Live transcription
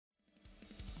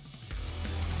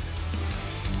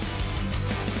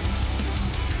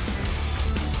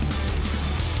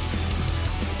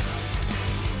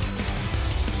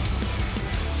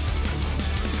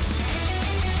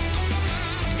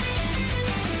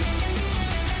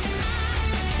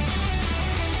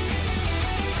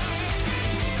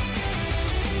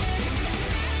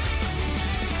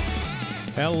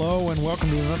Hello and welcome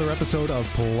to another episode of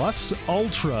Plus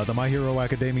Ultra, the My Hero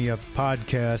Academia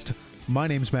podcast. My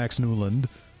name's Max Newland.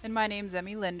 And my name's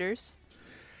Emmy Linders.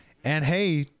 And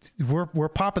hey, we're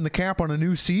popping the cap on a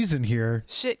new season here.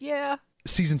 Shit, yeah.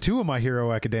 Season 2 of My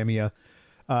Hero Academia.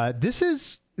 This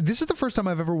is the first time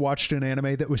I've ever watched an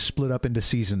anime that was split up into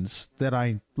seasons that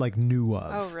I knew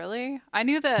of. Oh, really? I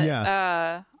knew that.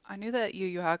 Yeah. I knew that Yu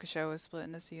Yu Hakusho was split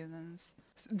into seasons.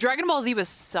 Dragon Ball Z was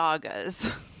sagas.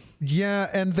 Yeah,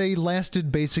 and they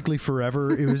lasted basically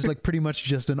forever. It was pretty much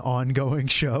just an ongoing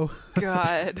show.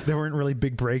 God. There weren't really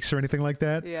big breaks or anything like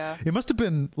that. Yeah. It must have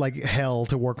been like hell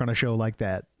to work on a show like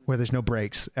that where there's no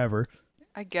breaks ever.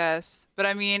 I guess. But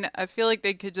I mean, I feel like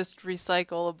they could just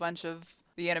recycle a bunch of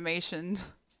the animation.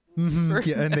 Mm-hmm.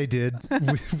 Yeah, and they did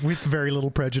with very little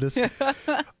prejudice.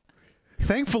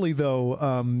 Thankfully,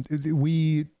 though,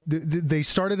 they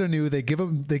started anew. They give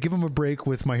them a break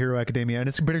with My Hero Academia, and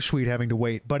it's bittersweet having to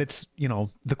wait. But it's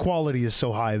the quality is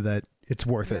so high that it's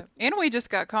worth it. And we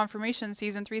just got confirmation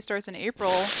season 3 starts in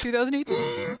April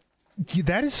 2018.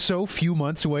 That is so few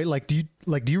months away. Do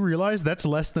you realize that's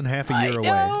less than half a year away?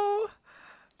 I know.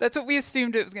 That's what we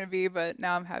assumed it was going to be, but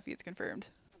now I'm happy it's confirmed.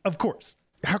 Of course.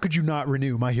 How could you not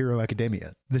renew My Hero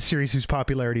Academia, the series whose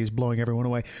popularity is blowing everyone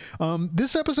away?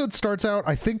 This episode starts out,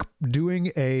 I think,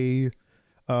 doing a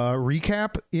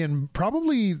recap in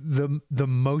probably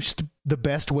the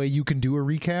best way you can do a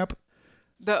recap.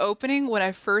 The opening, when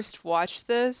I first watched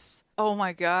this, oh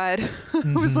my God.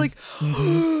 I was like,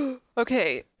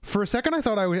 okay. For a second, I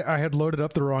thought I had loaded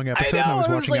up the wrong episode and I was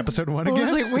watching episode 1 again. I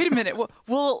was like, wait a minute.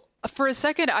 Well, for a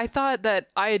second, I thought that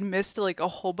I had missed a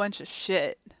whole bunch of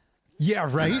shit. Yeah,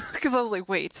 right? Because I was like,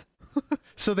 wait.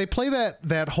 So they play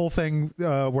that whole thing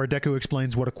where Deku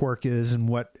explains what a quirk is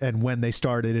and when they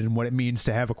started and what it means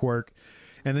to have a quirk.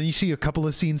 And then you see a couple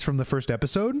of scenes from the first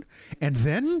episode. And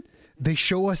then they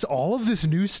show us all of this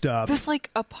new stuff. This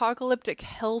apocalyptic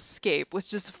hellscape with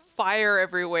just fire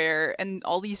everywhere and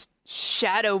all these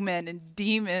shadow men and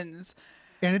demons.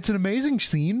 And it's an amazing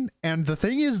scene. And the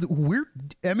thing is,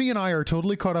 Emmy and I are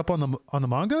totally caught up on the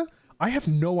manga. I have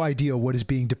no idea what is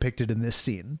being depicted in this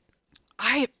scene.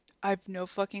 I have no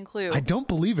fucking clue. I don't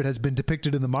believe it has been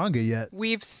depicted in the manga yet.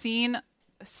 We've seen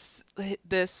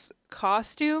this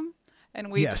costume,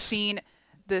 and we've seen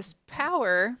this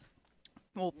power.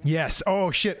 Well, yes. Oh,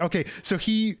 shit. Okay. So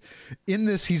he's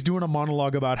doing a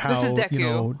monologue about how... This is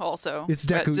Deku also. It's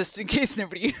Deku. Just in case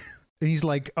nobody... And he's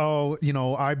like, oh,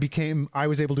 I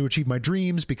was able to achieve my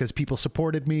dreams because people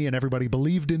supported me and everybody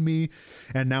believed in me.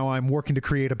 And now I'm working to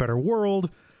create a better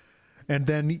world. And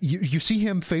then you see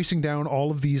him facing down all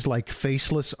of these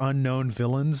faceless unknown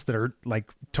villains that are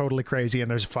totally crazy. And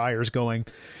there's fires going.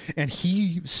 And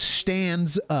he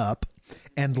stands up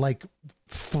and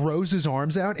throws his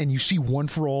arms out. And you see One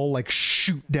For All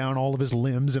shoot down all of his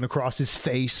limbs and across his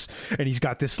face. And he's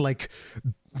got this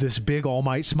this big All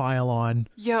Might smile on.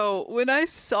 Yo, when I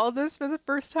saw this for the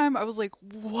first time, I was like,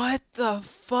 what the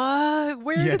fuck?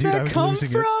 Where did that come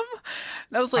from?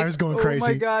 And I was like, going crazy. Oh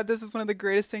my God, this is one of the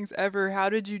greatest things ever. How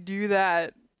did you do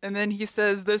that? And then he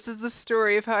says, this is the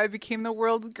story of how I became the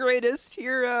world's greatest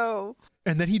hero.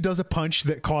 And then he does a punch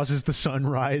that causes the sun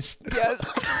rise. Yes.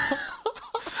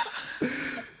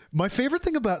 My favorite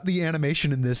thing about the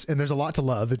animation in this, and there's a lot to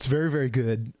love, it's very, very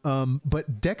good.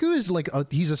 But Deku is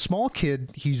he's a small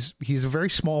kid. He's a very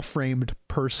small framed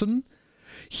person.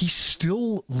 He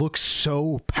still looks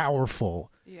so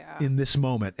powerful in this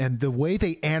moment. And the way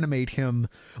they animate him,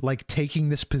 taking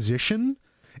this position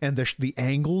and the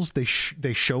angles they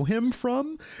show him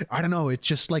from, I don't know, it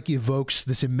just evokes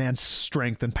this immense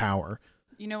strength and power.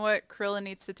 You know what? Krillin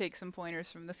needs to take some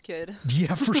pointers from this kid.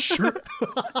 Yeah, for sure.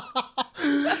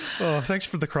 Oh, thanks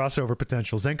for the crossover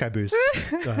potential. Zenkai Boost.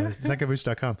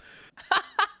 ZenkaiBoost.com.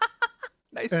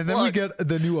 Nice And plug. then we get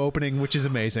the new opening, which is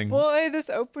amazing. Boy,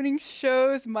 this opening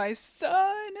shows my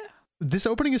son. This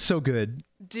opening is so good.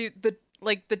 Dude,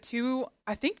 I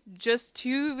think just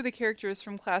 2 of the characters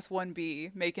from Class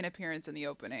 1B make an appearance in the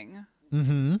opening.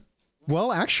 Mm-hmm.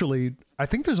 Well, actually, I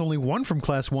think there's only one from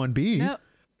Class 1B. No.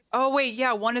 Oh, wait,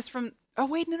 yeah, one is from... Oh,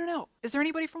 wait, no. Is there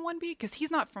anybody from 1B? Because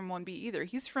he's not from 1B either.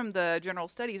 He's from the General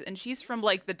Studies, and she's from,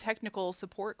 the technical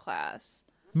support class.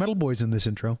 Metal Boy's in this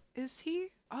intro. Is he?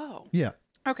 Oh. Yeah.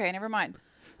 Okay, never mind.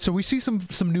 So we see some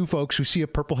new folks. We see a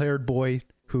purple-haired boy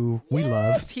who we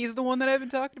love. He's the one that I've been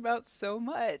talking about so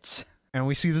much. And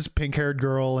we see this pink-haired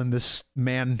girl and this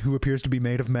man who appears to be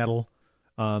made of metal.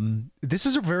 This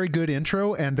is a very good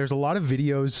intro, and there's a lot of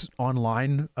videos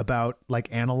online about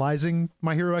analyzing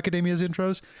My Hero Academia's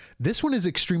intros. This one is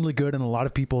extremely good, and a lot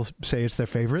of people say it's their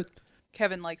favorite.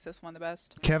 Kevin likes this one the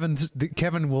best. Kevin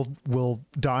will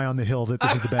die on the hill that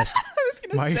this is the best. I was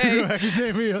My say, Hero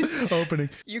Academia opening.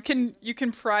 you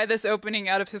can pry this opening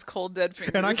out of his cold dead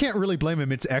fingers. And I can't really blame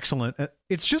him. It's excellent.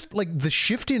 It's just like the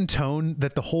shift in tone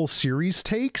that the whole series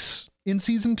takes in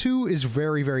season 2 is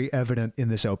very, very evident in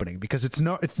this opening, because it's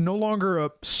no longer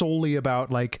solely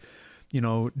about like,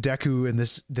 Deku and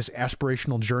this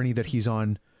aspirational journey that he's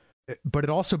on, but it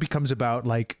also becomes about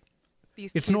like,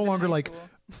 it's no longer like,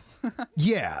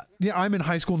 yeah, I'm in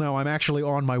high school now. I'm actually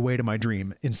on my way to my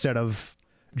dream, instead of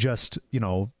just,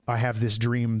 I have this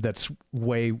dream that's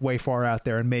way, way far out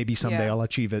there and maybe someday I'll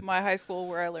achieve it. My high school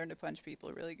where I learned to punch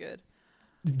people really good.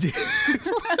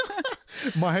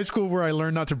 My high school where I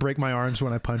learned not to break my arms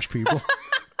when I punch people.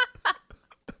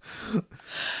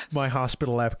 My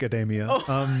hospital academia.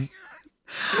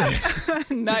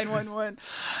 911.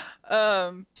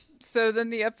 So then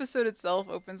the episode itself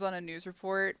opens on a news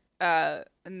report.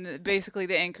 And basically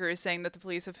the anchor is saying that the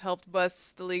police have helped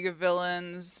bust the League of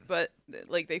Villains, but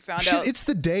like they found out. It's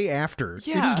the day after.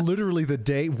 Yeah. It is literally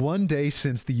one day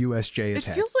since the USJ attack.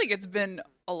 It feels like it's been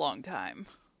a long time.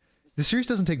 The series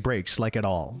doesn't take breaks, like, at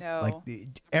all. No. Like,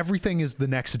 everything is the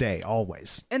next day,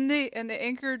 always. And the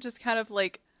anchor just kind of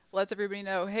like lets everybody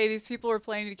know, hey, these people are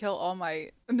planning to kill All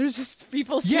Might. And there's just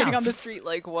people standing on the street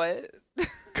like, what?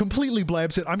 Completely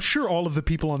blabs it. I'm sure all of the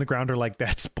people on the ground are like,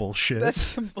 that's bullshit. That's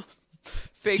some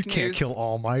fake news. You can't kill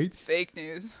All Might. Fake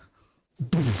news.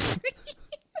 I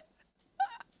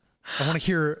want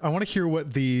to hear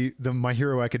what the My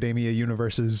Hero Academia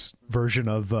universe's version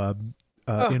of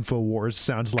InfoWars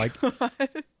sounds like.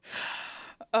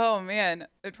 Oh man,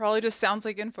 it probably just sounds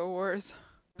like InfoWars.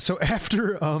 So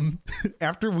after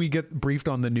we get briefed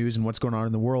on the news and what's going on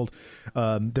in the world,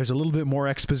 there's a little bit more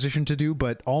exposition to do,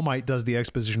 but All Might does the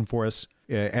exposition for us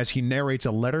as he narrates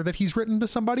a letter that he's written to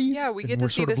somebody. Yeah, we get to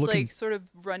see this like sort of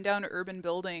rundown urban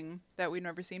building that we've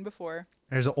never seen before.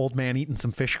 There's an old man eating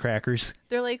some fish crackers.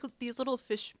 They're like these little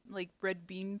fish, like red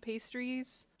bean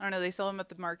pastries. I don't know, they sell them at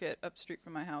the market up street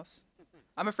from my house.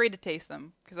 I'm afraid to taste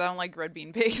them because I don't like red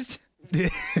bean paste.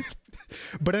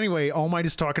 But anyway, All Might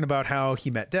is talking about how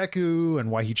he met Deku and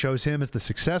why he chose him as the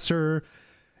successor,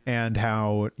 and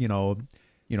how,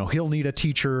 he'll need a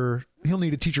teacher. He'll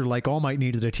need a teacher like All Might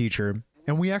needed a teacher.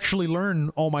 And we actually learn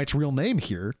All Might's real name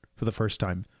here for the first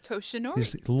time. Toshinori.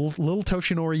 He's little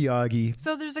Toshinori Yagi.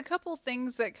 So there's a couple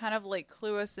things that kind of like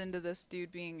clue us into this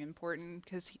dude being important,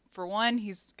 because for one,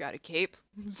 he's got a cape.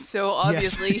 So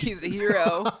obviously he's a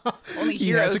hero. Only heroes.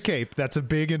 He has a cape. That's a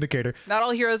big indicator. Not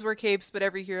all heroes wear capes, but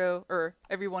every hero, or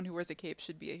everyone who wears a cape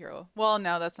should be a hero. Well,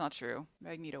 no, that's not true.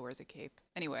 Magneto wears a cape.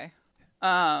 Anyway.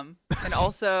 And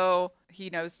also he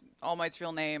knows All Might's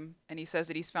real name, and he says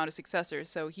that he's found a successor,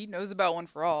 so he knows about One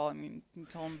for All. I mean, you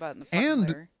can tell him about it in the fucking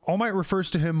letter. All Might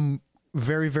refers to him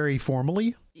very, very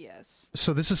formally. Yes.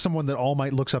 So this is someone that All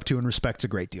Might looks up to and respects a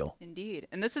great deal. Indeed.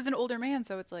 And this is an older man,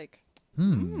 so it's like,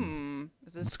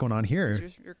 is this, what's going on here?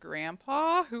 Is your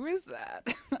grandpa? Who is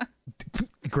that?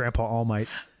 Grandpa All Might.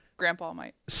 Grandpa All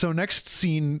Might. So next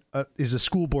scene is a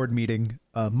school board meeting,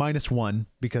 -1,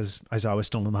 because Aizawa is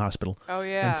still in the hospital. Oh,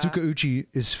 yeah. And Tsukauchi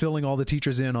is filling all the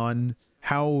teachers in on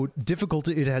how difficult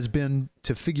it has been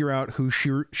to figure out who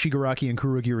Shigaraki and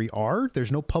Kurogiri are.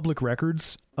 There's no public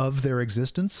records of their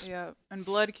existence. Yeah, and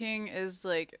Blood King is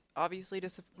like obviously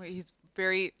disappointed. He's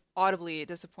very audibly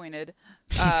disappointed.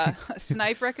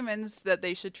 Snipe recommends that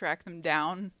they should track them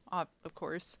down, of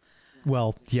course.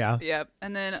 Well, yeah. Yep.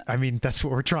 And then I mean, that's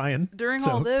what we're trying. During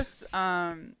all this,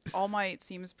 All Might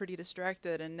seems pretty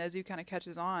distracted, and Nezu kind of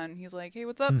catches on. He's like, "Hey,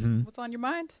 what's up? What's on your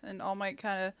mind?" And All Might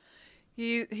kind of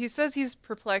he says he's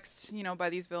perplexed, by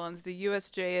these villains. The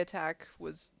USJ attack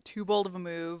was too bold of a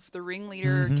move. The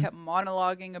ringleader kept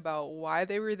monologuing about why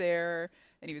they were there,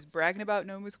 and he was bragging about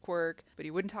Nomu's quirk, but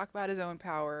he wouldn't talk about his own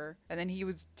power. And then he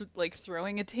was like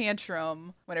throwing a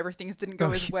tantrum whenever things didn't go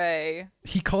his way.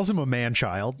 He calls him a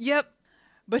man-child. Yep.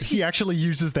 But he actually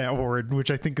uses that word,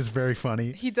 which I think is very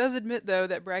funny. He does admit, though,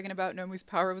 that bragging about Nomu's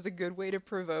power was a good way to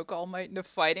provoke All Might into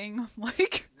fighting.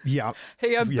 Like, yeah.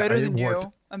 Hey, I'm better than worked.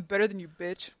 you. I'm better than you,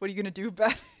 bitch. What are you going to do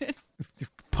about it?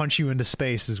 Punch you into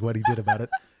space is what he did about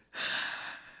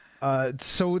it.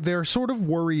 So they're sort of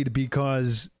worried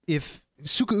because if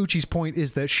Tsukauchi's point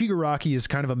is that Shigaraki is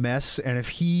kind of a mess, and if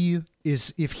he,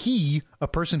 a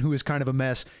person who is kind of a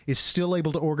mess, is still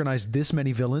able to organize this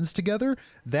many villains together,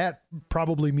 that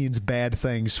probably means bad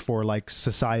things for like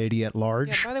society at large.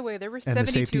 Yeah, by the way, there were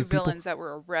 72 villains that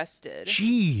were arrested.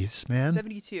 Jeez, man.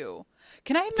 72.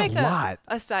 Can I make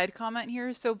a side comment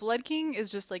here? So Blood King is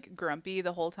just like grumpy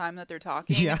the whole time that they're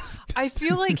talking. Yeah. I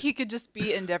feel like he could just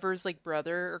be Endeavor's like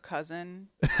brother or cousin.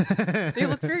 They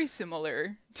look very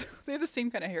similar. They have the same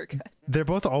kind of haircut. They're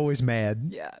both always mad.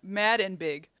 Yeah, mad and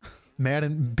big. Mad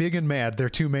and big and mad. They're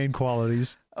two main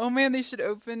qualities. Oh man, they should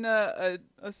open a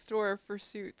store for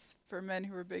suits for men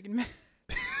who are big and mad.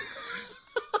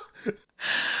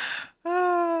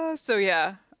 So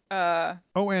yeah.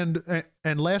 Oh, and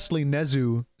lastly,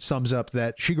 Nezu sums up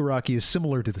that Shigaraki is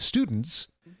similar to the students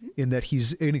in that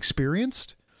he's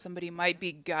inexperienced. Somebody might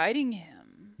be guiding him.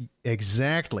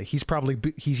 Exactly. He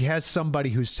has somebody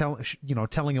who's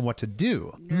telling him what to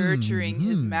do, nurturing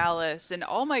his malice, and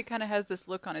All Might kind of has this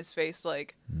look on his face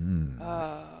like,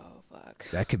 oh fuck,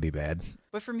 that could be bad.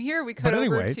 But from here we cut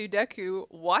over to Deku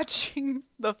watching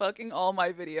the fucking All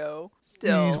Might video.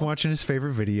 Still, he's watching his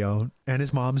favorite video, and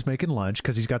his mom's making lunch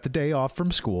because he's got the day off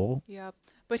from school. Yep,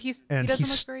 but he doesn't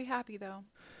look very happy though.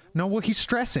 No, well, he's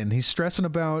stressing. He's stressing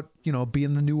about,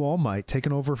 being the new All Might,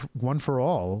 taking over one for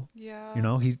all.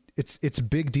 Yeah. It's a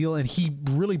big deal, and he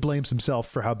really blames himself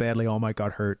for how badly All Might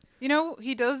got hurt.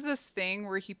 He does this thing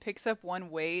where he picks up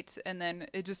one weight, and then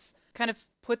it just kind of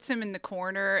puts him in the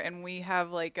corner, and we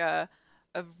have like a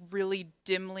really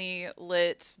dimly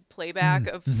lit playback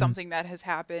of something that has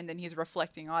happened, and he's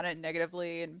reflecting on it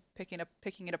negatively and picking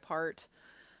it apart.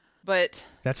 But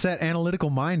that's that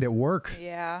analytical mind at work.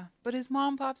 Yeah. But his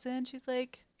mom pops in. She's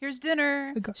like, here's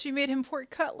dinner. She made him pork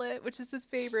cutlet, which is his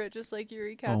favorite, just like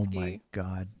Yuri Katsuki. Oh my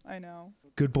God. I know.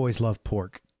 Good boys love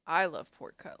pork. I love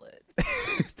pork cutlet.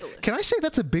 It's delicious. Can I say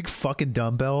that's a big fucking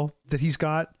dumbbell that he's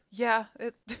got? Yeah.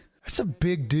 That's a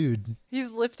big dude.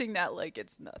 He's lifting that like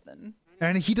it's nothing.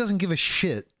 And he doesn't give a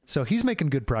shit. So he's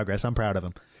making good progress. I'm proud of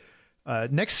him.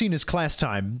 Next scene is class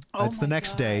time. It's the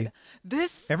next day.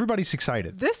 Everybody's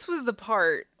excited. This was the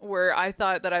part where I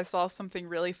thought that I saw something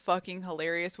really fucking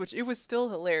hilarious, which it was still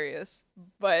hilarious,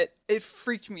 but it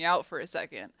freaked me out for a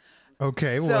second.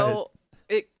 Okay, so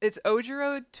it's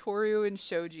Ojiro, Toru, and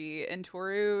Shoji, and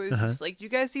Toru is just like, "Do you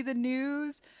guys see the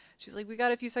news?" She's like, "We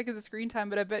got a few seconds of screen time,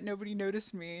 but I bet nobody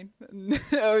noticed me." And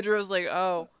Ojiro's like,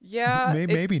 "Oh, yeah.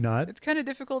 Maybe not. It's kind of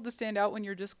difficult to stand out when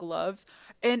you're just gloves."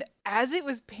 And as it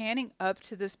was panning up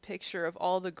to this picture of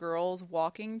all the girls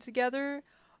walking together,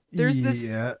 there's this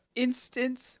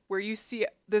instance where you see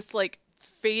this like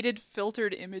faded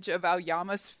filtered image of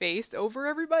Aoyama's face over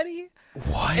everybody.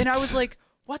 What? And I was like,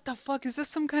 what the fuck? Is this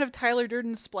some kind of Tyler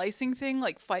Durden splicing thing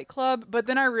like Fight Club? But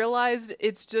then I realized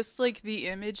it's just like the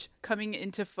image coming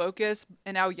into focus,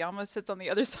 and Aoyama sits on the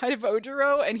other side of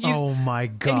Ojiro, and he's oh my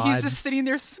God. And he's just sitting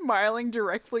there smiling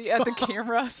directly at the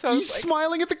camera. So he's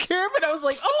smiling at the camera, and I was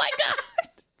like, oh my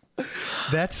God.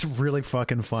 That's really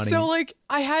fucking funny. So like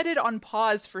I had it on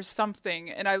pause for something,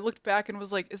 and I looked back and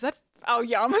was like, is that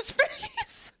Aoyama's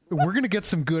face? We're going to get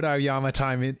some good Aoyama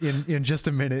time in just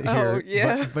a minute here. Oh,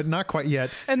 yeah. But not quite yet.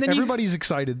 And then everybody's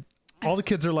excited. All the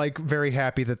kids are like very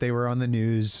happy that they were on the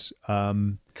news.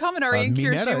 Kaminari and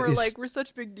Kirsche were like, we're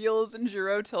such big deals, and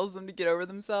Jiro tells them to get over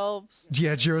themselves.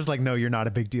 Yeah, Jiro's like, no, you're not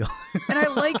a big deal. And I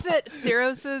like that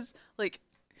Sero says, like,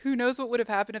 who knows what would have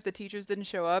happened if the teachers didn't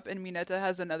show up, and Mineta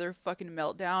has another fucking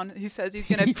meltdown. He says he's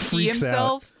going to pee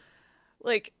himself.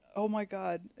 Like, oh my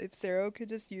God, if Sero could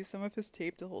just use some of his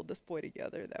tape to hold this boy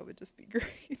together, that would just be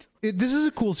great. This is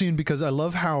a cool scene because I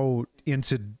love how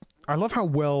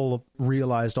well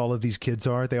realized all of these kids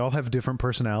are. They all have different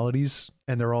personalities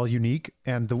and they're all unique.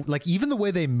 And even the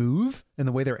way they move and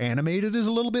the way they're animated is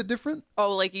a little bit different.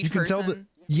 Oh, like each person? Tell that,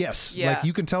 yes. Yeah. Like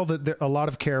you can tell that a lot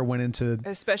of care went into...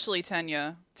 Especially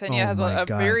Tenya. Tenya has a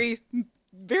very...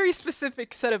 very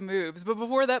specific set of moves. But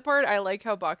before that part, I like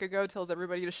how Bakugo tells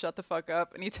everybody to shut the fuck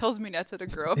up, and he tells Mineta to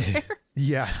grow a pair.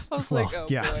 Yeah. I was like, oh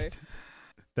boy.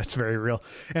 That's very real.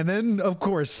 And then, of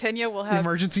course, Tenya will have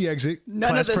emergency exit. None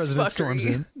Class of this president fuckery. Storms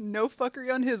in. No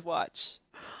fuckery on his watch.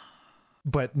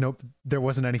 But nope, there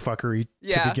wasn't any fuckery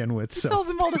to begin with. He tells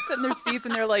them all to sit in their seats,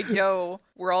 and they're like, yo,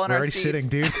 we're all in our seats. We're already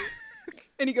sitting, dude.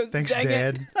 And he goes, thanks,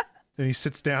 Dad. And he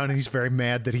sits down and he's very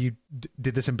mad that he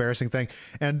did this embarrassing thing.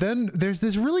 And then there's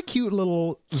this really cute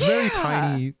little, very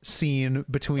tiny scene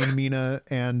between Mina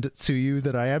and Tsuyu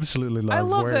that I absolutely love. I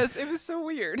love this. It was so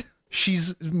weird.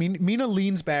 Mina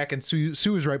leans back and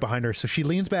Sue is right behind her. So she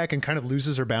leans back and kind of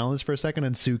loses her balance for a second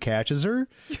and Sue catches her.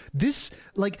 This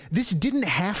didn't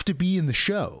have to be in the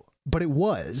show, but it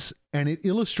was. And it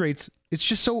illustrates,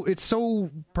 it's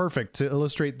so perfect to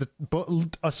illustrate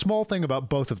a small thing about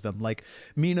both of them. Like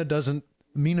Mina's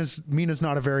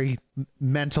not a very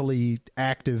mentally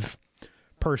active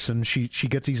person. She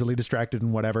gets easily distracted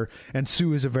and whatever. And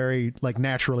Sue is a very like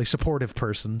naturally supportive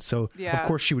person. So of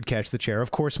course she would catch the chair.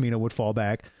 Of course Mina would fall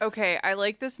back. Okay, I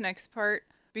like this next part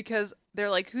because they're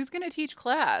like, who's gonna teach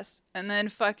class? And then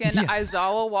fucking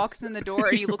Aizawa walks in the door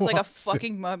and he looks like a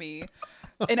fucking mummy.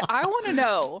 And I want to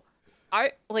know,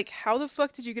 how the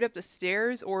fuck did you get up the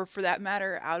stairs, or for that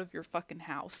matter, out of your fucking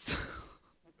house?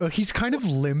 He's kind of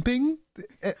limping,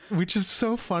 which is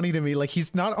so funny to me. Like,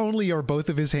 he's not only are both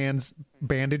of his hands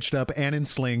bandaged up and in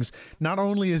slings, not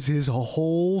only is his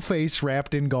whole face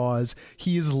wrapped in gauze,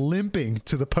 he is limping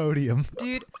to the podium.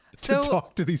 Dude, to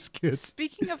talk to these kids.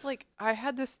 Speaking of, like, I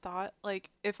had this thought,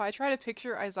 like, if I try to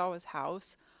picture Aizawa's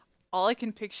house, all I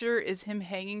can picture is him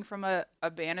hanging from a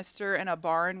banister in a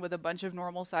barn with a bunch of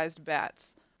normal-sized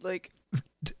bats. Like,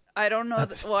 I don't know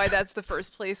why that's the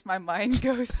first place my mind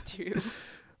goes to.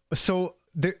 So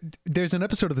there's an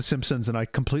episode of The Simpsons, and I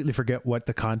completely forget what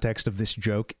the context of this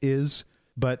joke is,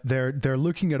 but they're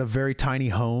looking at a very tiny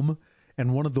home,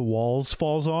 and one of the walls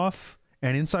falls off,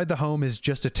 and inside the home is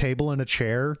just a table and a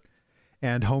chair,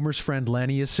 and Homer's friend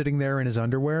Lenny is sitting there in his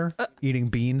underwear, eating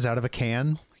beans out of a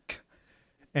can. Oh my God.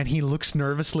 And he looks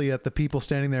nervously at the people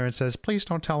standing there and says, "Please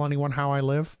don't tell anyone how I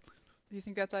live." Do you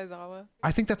think that's Aizawa?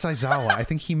 I think that's Aizawa. I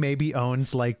think he maybe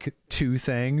owns like 2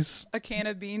 things. A can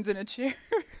of beans and a chair.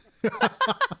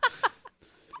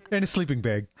 And a sleeping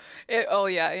bag. Oh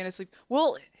yeah, and a sleep.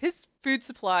 Well, his food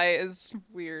supply is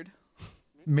weird.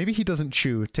 Maybe he doesn't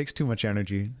chew. It takes too much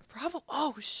energy. Probably.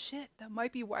 Oh shit, that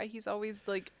might be why he's always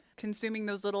like consuming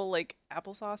those little like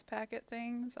applesauce packet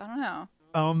things. I don't know.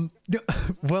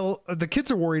 Well, the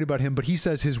kids are worried about him, but he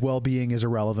says his well-being is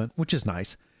irrelevant, which is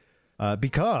nice.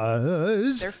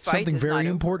 Because something very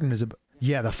important is about...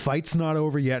 Yeah, the fight's not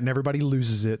over yet, and everybody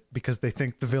loses it because they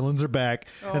think the villains are back.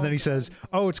 And then he says,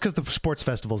 "Oh, it's because the sports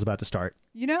festival's about to start."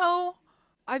 You know,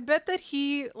 I bet that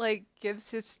he like gives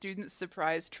his students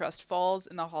surprise trust falls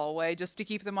in the hallway just to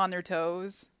keep them on their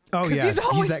toes. Oh yeah,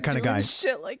 he's that kind of guy.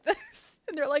 Shit like this,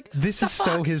 and they're like, "This is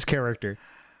so his character."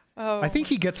 Oh, I think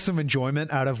he gets some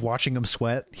enjoyment out of watching him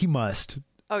sweat. He must.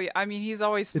 Oh yeah, I mean he's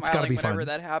always smiling whenever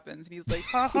that happens, and he's like,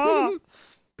 "Ha ha,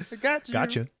 I got you."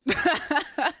 Gotcha.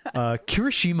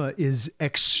 Kirishima is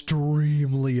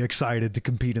extremely excited to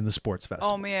compete in the sports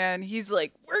festival. Oh man, he's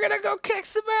like, "We're gonna go kick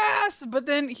some ass," but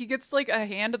then he gets like a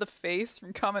hand to the face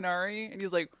from Kaminari, and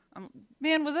he's like,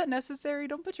 "Man, was that necessary?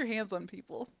 Don't put your hands on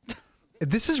people."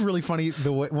 This is really funny.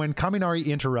 When Kaminari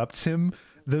interrupts him,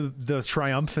 the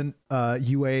triumphant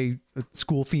UA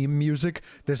school theme music,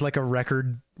 there's like a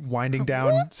record winding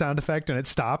down sound effect, and it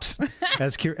stops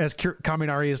as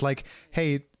Kaminari is like,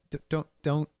 "Hey,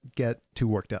 don't get too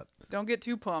worked up. Don't get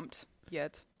too pumped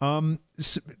yet." Some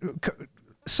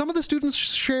of the students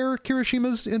share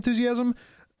Kirishima's enthusiasm.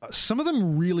 Some of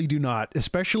them really do not,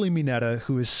 especially Mineta,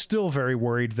 who is still very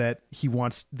worried that he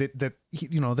wants that he,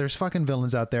 there's fucking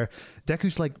villains out there.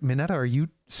 Deku's like, "Mineta, are you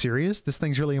serious? This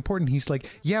thing's really important." He's like,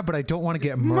 "Yeah, but I don't want to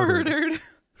get murdered."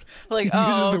 Like, he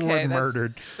uses okay, the word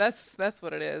murdered. That's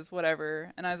what it is.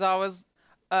 Whatever. And as always,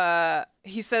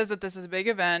 he says that this is a big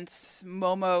event.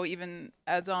 Momo even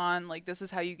adds on, like, this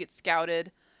is how you get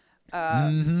scouted.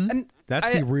 And that's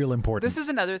the real importance. This is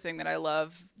another thing that I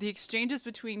love. The exchanges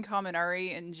between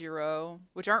Kaminari and Jiro,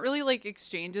 which aren't really like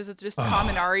exchanges. It's just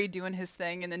Kaminari doing his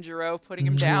thing and then Jiro putting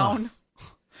him down.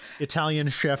 Italian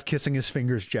chef kissing his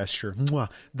fingers gesture. Mwah.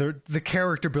 The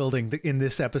character building in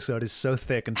this episode is so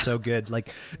thick and so good.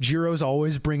 Like, Jiro's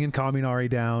always bringing Kaminari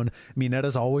down.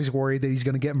 Mineta's always worried that he's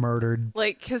going to get murdered.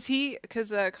 Like, because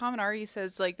Kaminari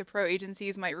says, like, the pro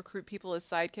agencies might recruit people as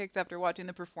sidekicks after watching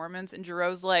the performance. And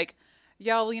Jiro's like,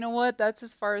 "Yeah, well, you know what? That's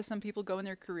as far as some people go in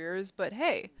their careers. But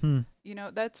hey,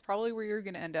 that's probably where you're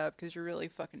going to end up because you're really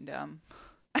fucking dumb."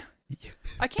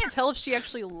 I can't tell if she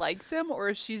actually likes him or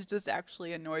if she's just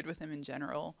actually annoyed with him in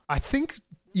general. I think,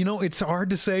 it's hard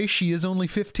to say. She is only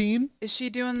 15. Is she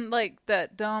doing like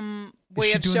that dumb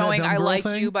way of showing "I like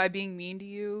you" by being mean to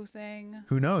you thing?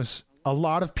 Who knows? A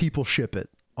lot of people ship it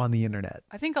on the internet.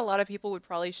 I think a lot of people would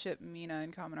probably ship Mina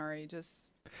and Kaminari.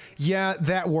 Yeah,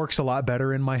 that works a lot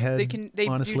better in my head. They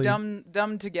honestly. do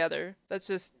dumb together. That's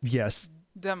just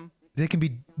dumb. They can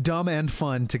be dumb and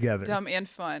fun together. Dumb and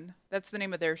fun. That's the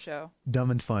name of their show.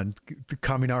 Dumb and Fun. The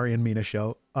Kaminari and Mina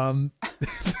show.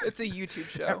 It's a YouTube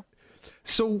show.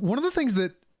 So one of the things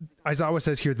that Aizawa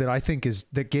says here that I think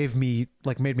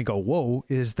made me go, whoa,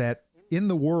 is that in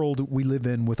the world we live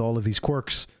in with all of these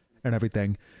quirks and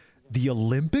everything, the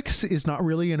Olympics is not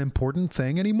really an important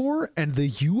thing anymore. And the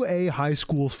UA High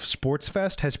School Sports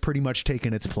Fest has pretty much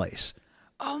taken its place.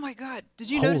 Oh my God! Did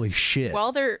you notice? Holy shit!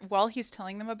 While he's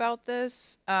telling them about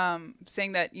this,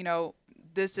 saying that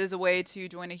this is a way to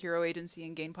join a hero agency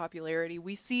and gain popularity,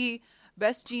 we see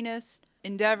Best Jeanist,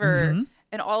 Endeavor,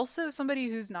 and also somebody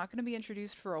who's not going to be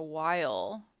introduced for a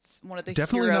while. It's one of the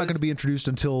definitely heroes. Not going to be introduced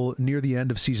until near the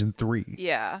end of season 3.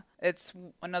 Yeah, it's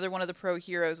another one of the pro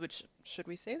heroes. Which, should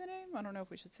we say the name? I don't know if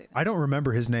we should say that. I don't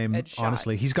remember his name,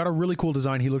 honestly. He's got a really cool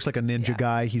design. He looks like a ninja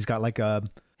guy. He's got like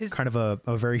kind of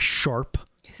a very sharp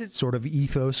sort of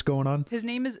ethos going on. His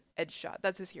name is Edshot.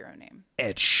 That's his hero name.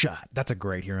 Edshot. That's a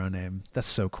great hero name. That's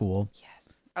so cool.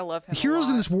 Yes. I love him. Heroes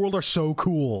in this world are so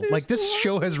cool. They're like, this so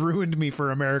show has ruined me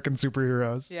for American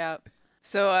superheroes. Yeah.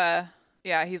 So,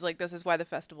 yeah, he's like, this is why the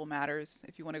festival matters.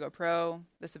 If you want to go pro,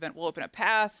 this event will open up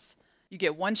paths. You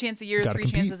get 1 chance a year, 3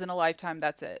 chances in a lifetime.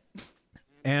 That's it.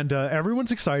 And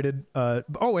everyone's excited.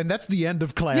 Oh, and that's the end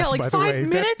of class, yeah, like by the way. 5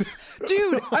 minutes?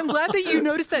 Dude, I'm glad that you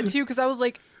noticed that too, because I was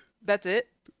like, that's it?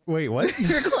 Wait, what?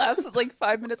 Your class was like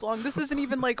 5 minutes long. This isn't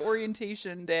even like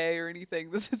orientation day or anything.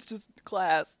 This is just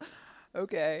class.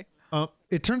 Okay.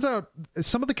 It turns out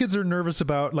some of the kids are nervous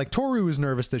about, like, Toru is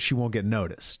nervous that she won't get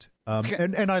noticed.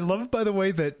 And I love, by the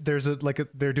way, that there's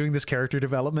they're doing this character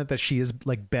development that she is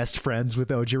like best friends with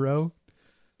Ojiro.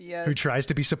 Yes. Who tries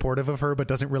to be supportive of her but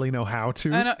doesn't really know how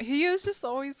to. I know. He is just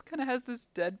always kind of has this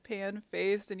deadpan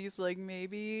face, and he's like,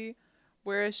 maybe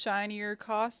wear a shinier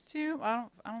costume. I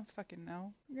don't fucking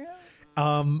know. Yeah.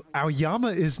 Aoyama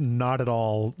is not at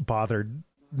all bothered,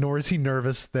 nor is he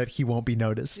nervous that he won't be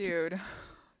noticed. Dude.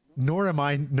 Nor am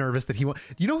I nervous that he won't.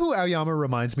 You know who Aoyama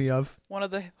reminds me of? One of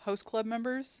the host club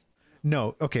members?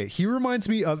 No. Okay. He reminds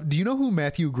me of. Do you know who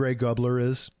Matthew Gray Gubler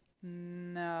is?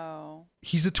 No.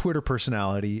 He's a Twitter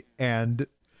personality, and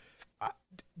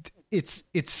it's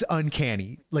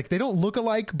uncanny. Like, they don't look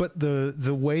alike, but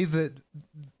the way that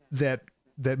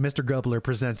Mr. Gubler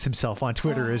presents himself on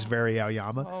Twitter is very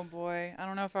Aoyama. Oh boy, I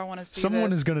don't know if I want to see.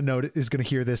 Someone is going to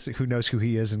hear this who knows who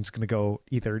he is, and is going to go,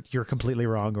 either you're completely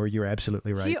wrong or you're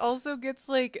absolutely right. He also gets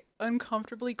like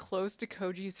uncomfortably close to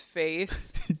Koji's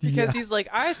face because he's like,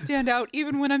 I stand out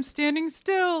even when I'm standing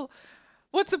still.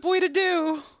 What's the boy to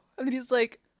do? And then he's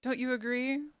like, don't you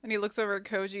agree? And he looks over at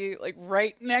Koji, like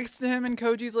right next to him, and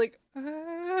Koji's like,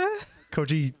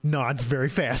 Koji nods very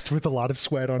fast with a lot of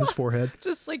sweat on his forehead.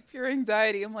 Just like pure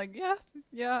anxiety. I'm like,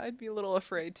 yeah, I'd be a little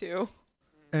afraid too.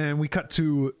 And we cut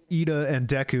to Ida and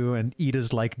Deku, and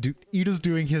Ida's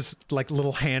doing his like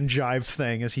little hand jive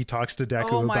thing as he talks to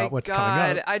Deku about what's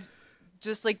coming up.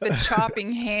 Just like the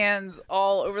chopping hands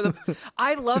all over the.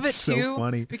 I love it too. So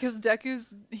funny because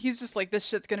he's just like, this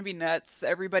shit's gonna be nuts.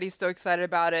 Everybody's so excited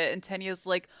about it, and Tenya's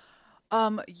like,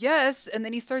 yes. And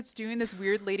then he starts doing this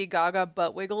weird Lady Gaga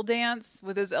butt wiggle dance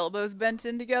with his elbows bent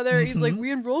in together. He's like,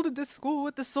 we enrolled in this school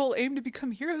with the sole aim to become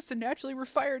heroes, so naturally we're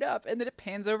fired up. And then it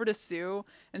pans over to Sue,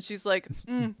 and she's like,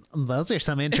 those are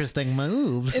some interesting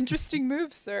moves. Interesting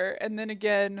moves, sir. And then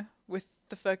again with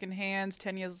the fucking hands,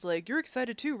 Tenya's like, you're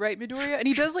excited too, right, Midoriya? And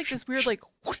he does like this weird like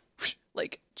whoosh, whoosh,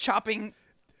 like chopping,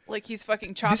 like he's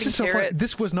fucking chopping this is so carrots. funny.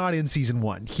 This was not in season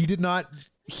 1.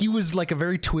 He was like a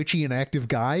very twitchy and active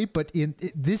guy, but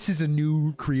this is a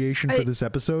new creation for this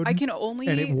episode. I can only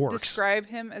and it works. describe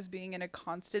him as being in a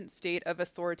constant state of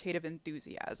authoritative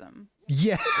enthusiasm.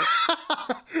 Yeah.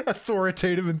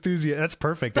 Authoritative enthusiasm. That's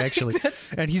perfect, actually.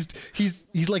 And he's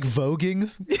like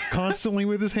voguing constantly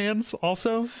with his hands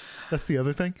also. That's the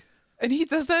other thing. And he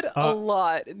does that a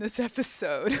lot in this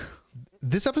episode.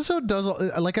 This episode does,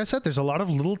 like I said, there's a lot of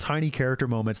little tiny character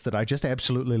moments that I just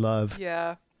absolutely love.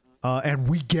 Yeah. And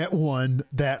we get one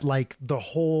that like this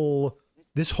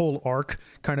whole arc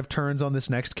kind of turns on this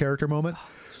next character moment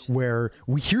where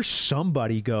we hear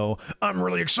somebody go, I'm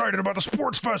really excited about the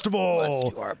sports festival. Let's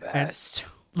do our best.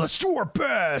 Let's do our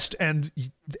best. And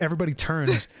everybody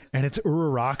turns and it's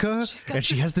Uraraka, and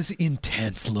she has this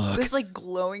intense look. This like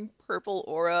glowing purple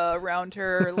aura around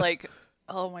her. Like,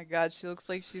 oh my God, she looks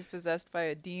like she's possessed by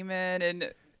a demon.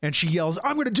 And she yells,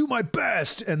 I'm going to do my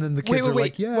best. And then the kids are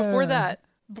like, yeah.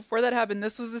 Before that happened,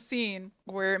 this was the scene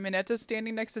where Mineta's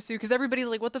standing next to Sue, because everybody's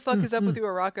like, what the fuck is up with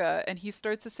Uraraka? And he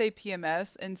starts to say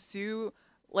PMS, and Sue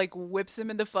like whips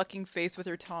him in the fucking face with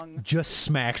her tongue. Just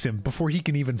smacks him before he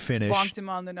can even finish. Bonked him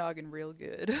on the noggin real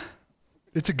good.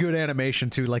 It's a good animation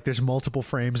too. Like there's multiple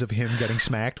frames of him getting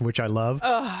smacked, which I love.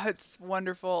 Oh, it's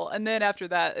wonderful. And then after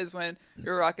that is when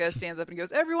Uraraka stands up and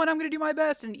goes, everyone, I'm going to do my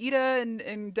best. And Ida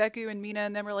and Deku and Mina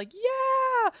and them are like,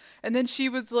 yeah. And then she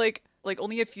was like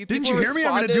only a few people Didn't you hear me?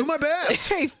 I'm going to do my best.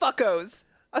 Hey, fuckos.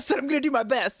 I said I'm going to do my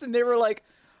best. And they were like,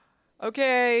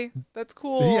 okay, that's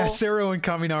cool. Yeah, Sero and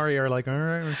Kaminari are like, all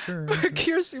right, well, sure.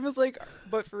 Kirishima's like,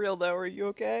 but for real though, are you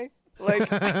okay? Like...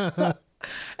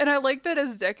 And I like that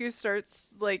as Deku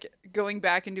starts like going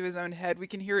back into his own head, we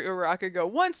can hear Uraraka go,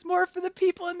 once more for the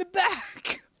people in the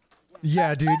back.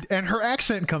 Yeah, dude. And her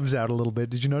accent comes out a little bit.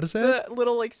 Did you notice that? The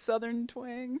little like southern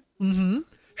twang. Mm-hmm.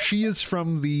 She is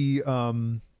from the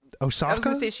Osaka. I was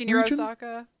going to say, she near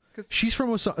Osaka? She's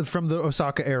from the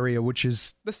Osaka area, which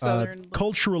is the southern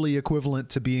culturally equivalent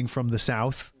to being from the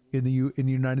South in the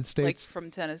United States. Like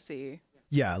from Tennessee.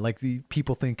 Yeah, like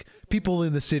people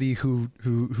in the city who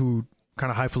kind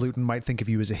of highfalutin might think of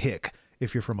you as a hick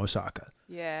if you're from Osaka.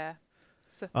 Yeah.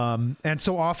 So, And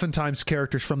so oftentimes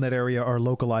characters from that area are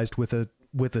localized with a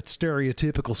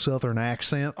stereotypical Southern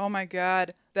accent. oh my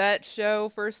God, that show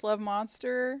First Love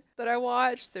Monster that I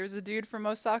watched, there's a dude from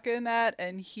Osaka in that,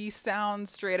 and he sounds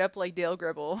straight up like Dale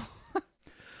Gribble.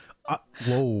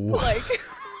 Whoa.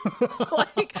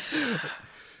 like,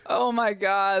 oh my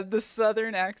God, the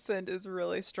Southern accent is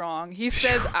really strong. He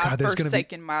says, "I've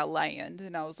forsaken my land,"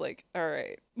 and I was like, all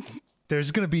right.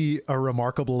 There's going to be a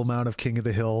remarkable amount of King of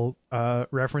the Hill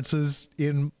references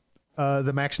in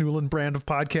the Max Newland brand of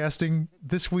podcasting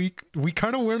this week. We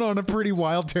kind of went on a pretty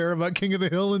wild tear about King of the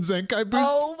Hill and Zenkai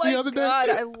Boost the other God,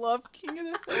 day. I love King of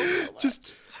the Hill so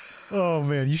much. Oh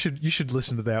man, you should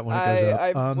listen to that when it goes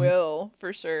up. I will,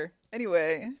 for sure.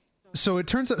 Anyway. So it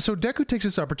turns out, so Deku takes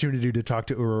this opportunity to talk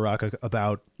to Uraraka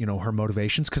about, her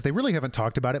motivations, because they really haven't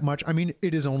talked about it much. I mean,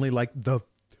 it is only like the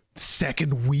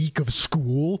second week of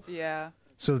school. Yeah.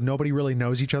 So nobody really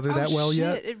knows each other that well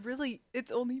yet.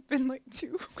 It's only been like 2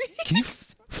 weeks. Can you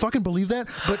fucking believe that?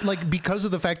 But like, because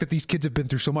of the fact that these kids have been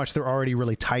through so much, they're already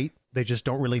really tight. They just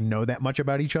don't really know that much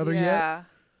about each other yet.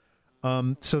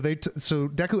 So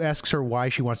Deku asks her why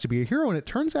she wants to be a hero, and it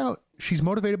turns out she's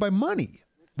motivated by money,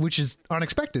 which is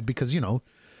unexpected because,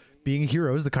 being a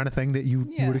hero is the kind of thing that you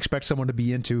would expect someone to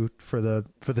be into for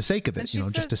the sake of it,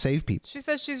 just to save people. She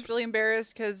says she's really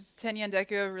embarrassed because Tenya and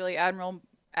Deku have really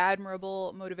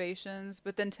admirable motivations,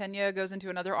 but then Tenya goes into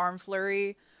another arm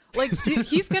flurry. Like,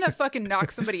 he's gonna fucking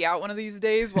knock somebody out one of these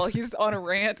days while he's on a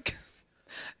rant.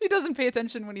 He doesn't pay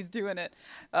attention when he's doing it.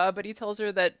 But he tells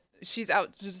her that she's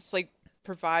out to just like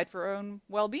provide for her own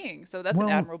well-being. So that's an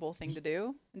admirable thing to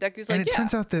do. And Deku's like, it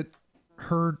turns out that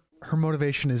her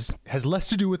motivation has less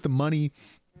to do with the money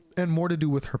and more to do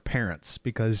with her parents,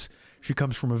 because she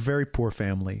comes from a very poor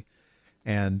family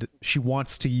and she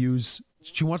wants to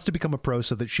become a pro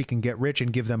so that she can get rich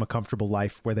and give them a comfortable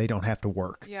life where they don't have to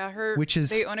work. Yeah,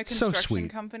 they own a construction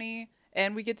company,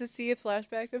 and we get to see a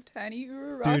flashback of tiny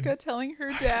Uraraka telling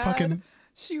her dad.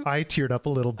 I teared up a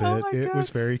little bit. Oh it was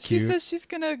very cute. She says she's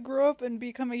going to grow up and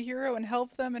become a hero and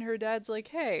help them. And her dad's like,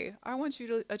 hey, I want you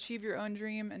to achieve your own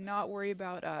dream and not worry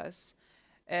about us.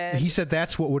 And he said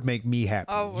that's what would make me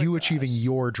happy. You achieving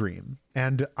your dream.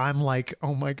 And I'm like,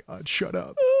 oh my God, shut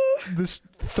up. This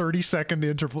 30-second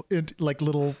interval, like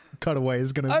little cutaway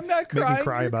is going to make me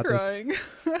cry about this.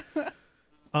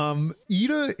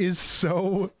 Ida is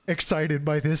so excited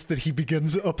by this that he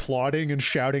begins applauding and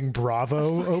shouting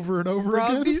bravo over and over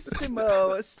again.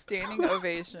 Bravissimo, standing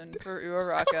ovation for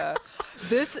Uraraka.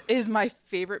 This is my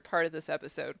favorite part of this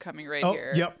episode coming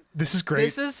here. Yep, this is great.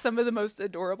 This is some of the most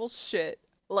adorable shit.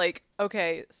 Like,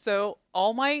 okay, so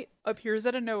All Might appears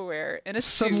out of nowhere in a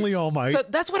Suddenly suit. All Might. So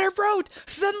that's what I wrote.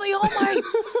 Suddenly All Might,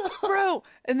 bro.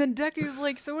 And then Deku's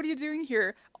like, so what are you doing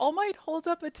here? All Might holds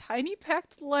up a tiny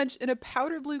packed lunch in a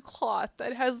powder blue cloth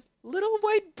that has little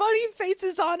white bunny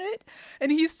faces on it.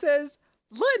 And he says,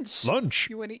 lunch.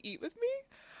 You want to eat with me?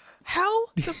 How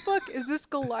the fuck is this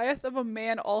Goliath of a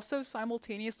man also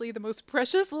simultaneously the most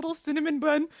precious little cinnamon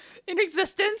bun in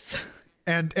existence?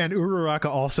 And Uraraka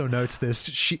also notes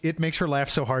this. It makes her laugh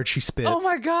so hard she spits. Oh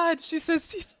my God. She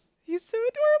says he's so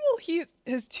adorable. He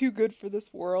is too good for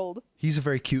this world. He's a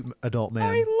very cute adult man.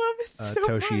 I love it so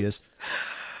Toshi much. is.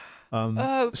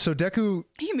 So Deku...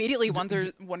 He immediately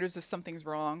wonders if something's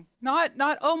wrong. Not,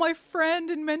 oh, my friend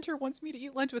and mentor wants me to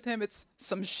eat lunch with him. It's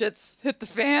some shit's hit the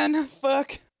fan.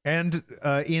 Fuck. And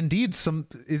indeed,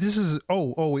 this is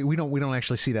we don't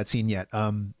actually see that scene yet.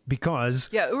 Because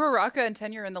Uraraka and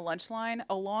Tenya are in the lunch line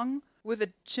along with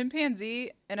a chimpanzee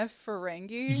and a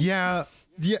Ferengi. Yeah,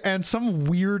 and some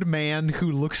weird man who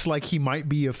looks like he might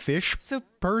be a fish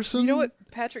person. You know what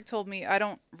Patrick told me? I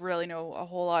don't really know a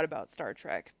whole lot about Star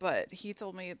Trek, but he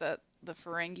told me that the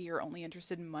Ferengi are only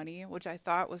interested in money, which I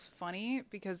thought was funny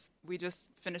because we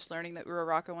just finished learning that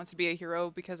Uraraka wants to be a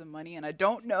hero because of money, and I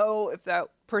don't know if that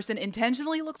person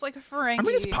intentionally looks like a Ferengi. I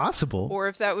mean, it's possible. Or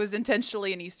if that was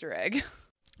intentionally an Easter egg.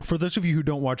 For those of you who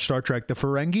don't watch Star Trek, the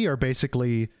Ferengi are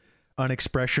basically an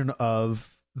expression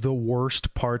of the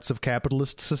worst parts of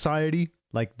capitalist society.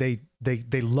 Like they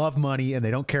love money and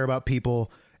they don't care about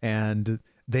people, and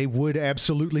they would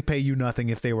absolutely pay you nothing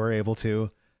if they were able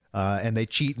to. And they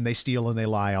cheat and they steal and they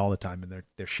lie all the time, and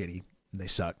they're shitty and they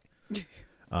suck.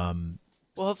 Well,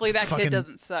 hopefully that kid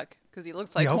doesn't suck because he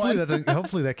looks like hopefully one.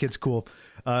 Hopefully that kid's cool.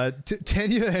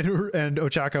 Tenya and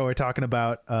Ochako are talking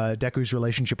about Deku's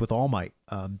relationship with All Might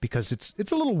because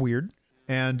it's a little weird,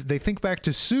 and they think back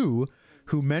to Sue,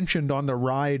 who mentioned on the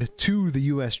ride to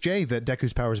the USJ that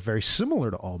Deku's power is very similar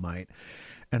to All Might,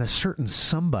 and a certain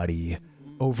somebody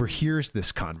overhears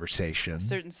this conversation. A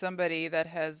certain somebody that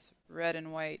has red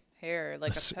and white hair,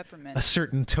 like a peppermint. A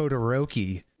certain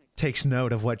Todoroki takes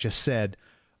note of what just said.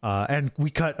 And we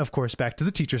cut, of course, back to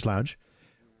the teacher's lounge,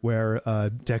 where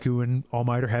Deku and All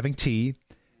Might are having tea.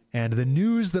 And the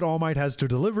news that All Might has to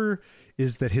deliver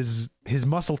is that his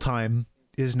muscle time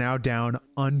is now down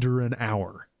under an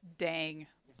hour. Dang.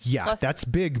 Yeah, plus, that's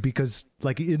big because,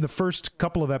 like, in the first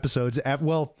couple of episodes,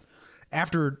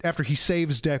 after he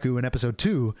saves Deku in episode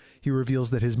 2, he reveals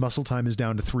that his muscle time is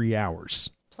down to 3 hours.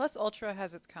 Plus, Ultra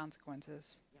has its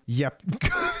consequences. Yep.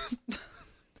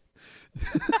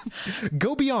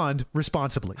 Go beyond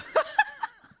responsibly.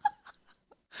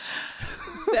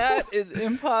 That is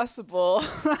impossible.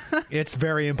 It's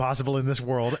very impossible in this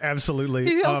world. Absolutely.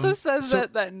 He also says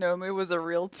that Nomu was a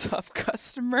real tough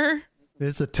customer.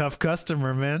 It's a tough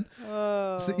customer, man.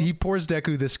 Oh. So he pours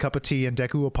Deku this cup of tea, and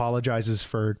Deku apologizes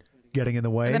for getting in the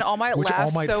way. And then All Might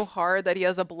laughs so hard that he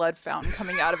has a blood fountain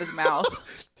coming out of his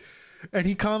mouth. And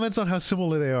he comments on how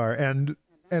similar they are. And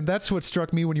that's what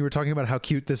struck me when you were talking about how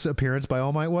cute this appearance by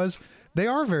All Might was. They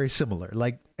are very similar.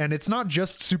 Like, and it's not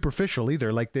just superficial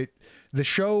either. Like the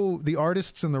show, the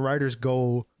artists and the writers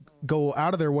go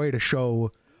out of their way to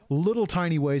show little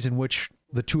tiny ways in which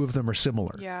the two of them are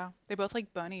similar. Yeah, they both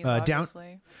like bunnies,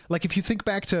 obviously. Like if you think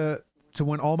back to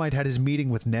when All Might had his meeting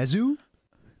with Nezu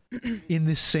in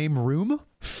this same room,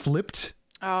 flipped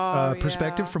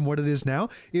perspective from what it is now,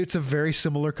 it's a very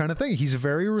similar kind of thing. He's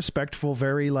very respectful,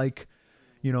 very like,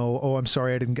 you know, oh, I'm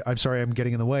sorry I'm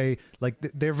getting in the way. Like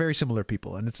they're very similar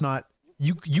people, and it's not,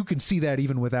 you can see that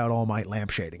even without All Might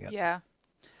lampshading it. Yeah.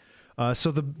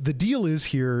 So the deal is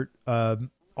here,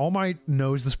 All Might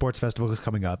knows the sports festival is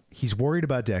coming up. He's worried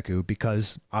about Deku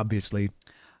because obviously,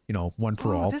 you know, one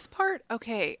for all. This part,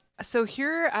 okay. So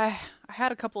here I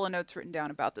had a couple of notes written down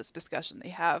about this discussion they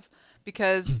have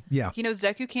because he knows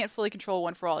Deku can't fully control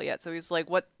one for all yet. So he's like,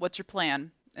 what's your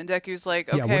plan? And Deku's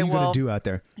like, okay, what are you gonna do out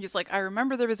there? He's like, I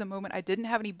remember there was a moment I didn't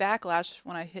have any backlash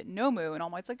when I hit Nomu, and All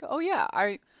Might's like, oh yeah,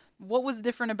 what was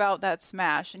different about that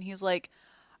smash? And he's like,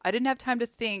 I didn't have time to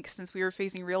think since we were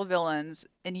facing real villains.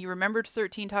 And he remembered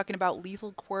 13 talking about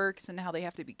lethal quirks and how they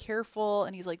have to be careful.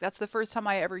 And he's like, that's the first time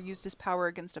I ever used his power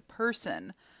against a person.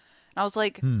 And I was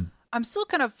like, I'm still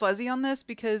kind of fuzzy on this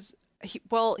because he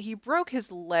broke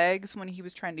his legs when he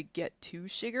was trying to get to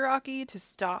Shigaraki to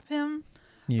stop him.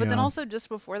 Yeah. But then also just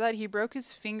before that, he broke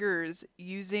his fingers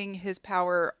using his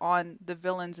power on the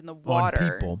villains in the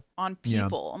water. On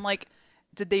people. Yeah. I'm like,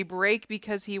 did they break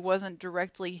because he wasn't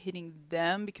directly hitting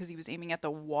them because he was aiming at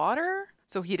the water?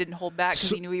 So he didn't hold back because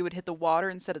he knew he would hit the water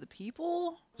instead of the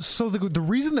people? So the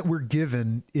reason that we're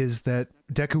given is that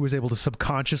Deku was able to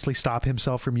subconsciously stop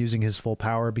himself from using his full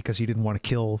power because he didn't want to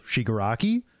kill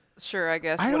Shigaraki. Sure, I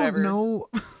guess. I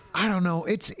don't know.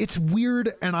 It's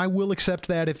weird, and I will accept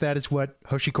that if that is what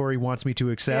Hoshikori wants me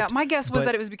to accept. Yeah, my guess was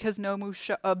that it was because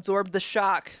Nomu absorbed the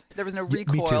shock. There was no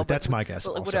recoil. Me too. That's my guess.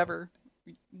 But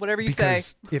whatever you say.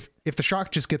 Because if the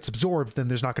shock just gets absorbed, then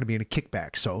there's not going to be any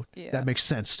kickback. So that makes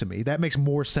sense to me. That makes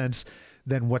more sense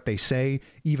than what they say,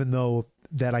 even though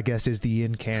that, I guess, is the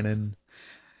in-canon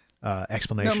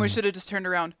explanation. Nomu should have just turned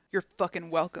around. You're fucking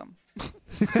welcome.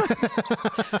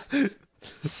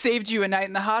 Saved you a night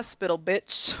in the hospital,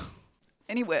 bitch.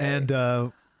 Anyway. And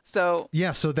so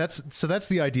that's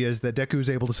the idea, is that Deku is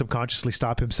able to subconsciously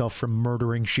stop himself from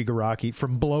murdering Shigaraki,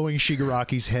 from blowing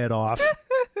Shigaraki's head off.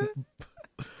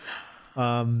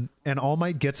 And All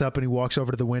Might gets up and he walks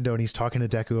over to the window and he's talking to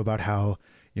Deku about how,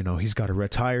 you know, he's got to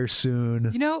retire soon.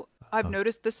 You know, I've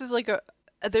noticed this is like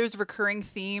there's recurring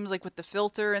themes like with the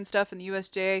filter and stuff in the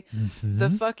USJ.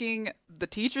 Mm-hmm. The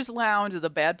teacher's lounge is a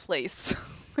bad place.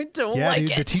 I don't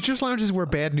like it. The teacher's lounge is where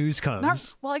bad news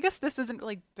comes. Well, I guess this isn't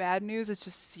like bad news. It's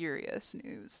just serious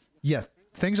news. Yeah.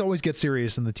 Things always get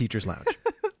serious in the teacher's lounge.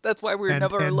 That's why we're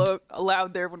never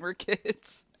allowed there when we're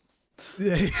kids.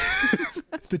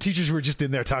 The teachers were just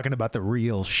in there talking about the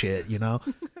real shit, you know?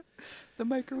 The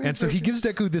microwave. And so he gives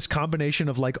Deku this combination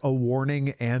of like a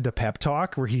warning and a pep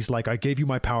talk where he's like, I gave you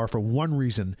my power for one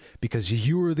reason, because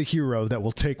you're the hero that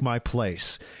will take my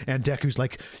place. And Deku's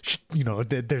like, you know,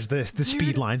 there's the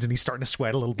speed lines, and he's starting to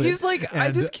sweat a little bit. He's like, I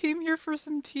just came here for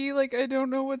some tea. Like, I don't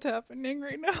know what's happening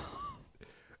right now.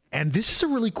 And this is a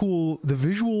really cool, the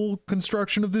visual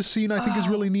construction of this scene, I think is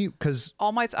really neat, because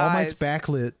All Might's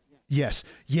backlit. Yes,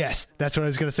 that's what I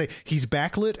was going to say. He's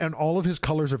backlit and all of his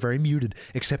colors are very muted,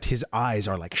 except his eyes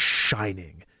are like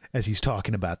shining as he's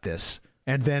talking about this.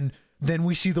 And then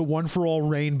we see the one for all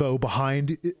rainbow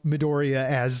behind Midoriya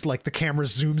as like the camera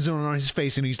zooms in on his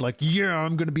face and he's like, yeah,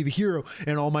 I'm going to be the hero.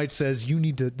 And All Might says,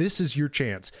 this is your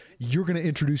chance. You're going to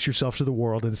introduce yourself to the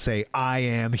world and say, I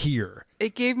am here.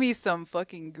 It gave me some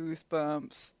fucking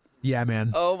goosebumps. Yeah,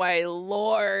 man. Oh my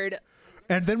Lord.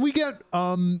 And then we get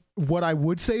what I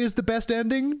would say is the best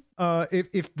ending.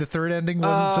 If the third ending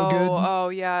wasn't so good. Oh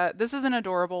yeah, this is an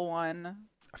adorable one.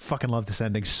 I fucking love this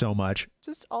ending so much.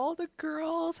 Just all the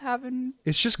girls having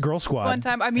It's just girl squad. fun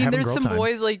time. I mean, there's some time.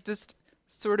 boys like just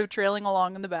sort of trailing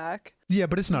along in the back. Yeah,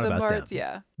 but it's not Some about parts, them.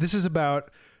 yeah. This is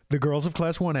about the girls of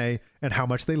Class 1A and how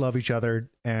much they love each other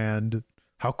and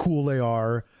how cool they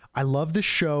are. I love this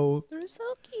show. They're so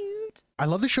cute. I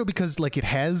love the show because like it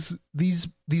has these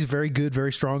very good,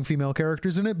 very strong female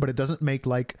characters in it, but it doesn't make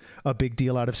like a big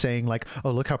deal out of saying like,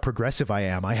 oh, look how progressive I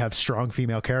am. I have strong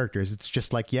female characters. It's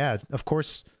just like, yeah, of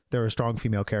course there are strong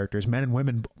female characters. Men and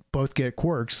women both get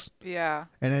quirks. Yeah.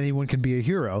 And anyone can be a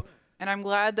hero. And I'm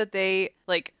glad that they,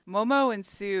 like, Momo and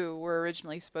Sue were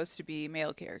originally supposed to be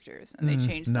male characters, and they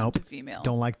changed them to female.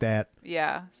 Don't like that.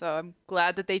 Yeah, so I'm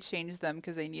glad that they changed them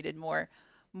because they needed more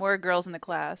girls in the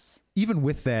class. Even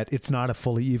with that, it's not a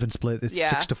fully even split. It's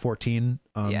 6-14,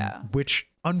 which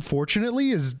unfortunately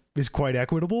is quite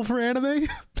equitable for anime.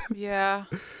 Yeah.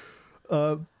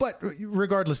 But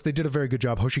regardless, they did a very good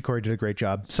job. Hoshikori did a great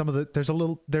job.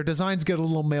 Their designs get a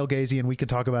little male gazy, and we can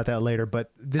talk about that later.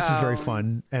 But this is very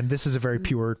fun, and this is a very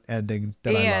pure ending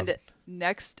that I love. And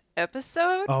next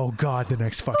episode. Oh God, the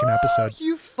next fucking episode.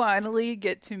 You finally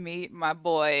get to meet my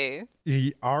boy.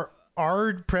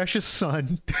 Our precious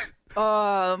son.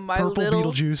 My purple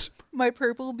little Beetlejuice. My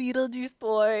purple Beetlejuice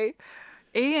boy.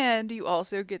 And you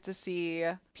also get to see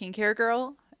Pink Hair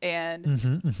Girl. And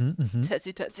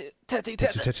Tetsu.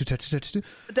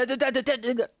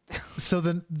 So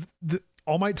then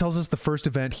All Might tells us the first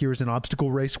event here is an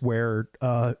obstacle race where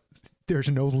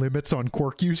there's no limits on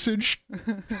quirk usage.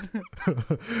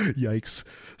 Yikes.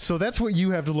 So that's what you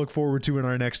have to look forward to in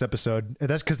our next episode.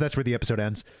 That's because that's where the episode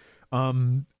ends.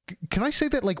 Can I say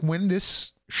that like when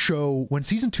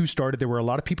season 2 started, there were a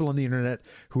lot of people on the internet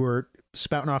who were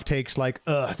spouting off takes like,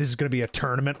 this is going to be a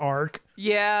tournament arc.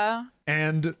 Yeah.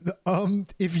 And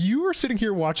if you are sitting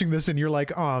here watching this and you're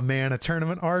like, oh man, a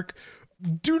tournament arc,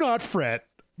 do not fret,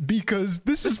 because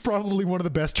this is probably one of the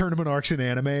best tournament arcs in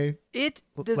anime. It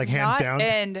does like, hands not down.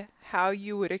 end how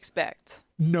you would expect.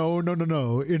 No.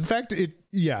 In fact,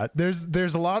 there's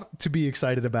a lot to be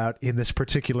excited about in this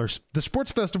particular. The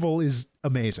sports festival is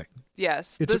amazing.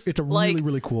 Yes. It's a really,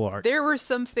 really cool arc. There were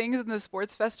some things in the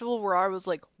sports festival where I was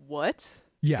like, what?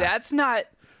 Yeah. That's not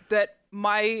that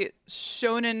my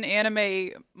shonen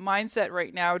anime mindset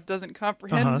right now doesn't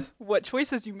comprehend what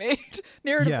choices you made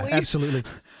narratively. Yeah, absolutely.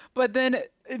 But then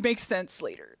it makes sense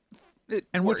later.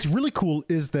 And what's really cool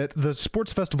is that the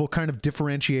sports festival kind of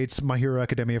differentiates My Hero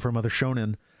Academia from other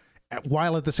shonen,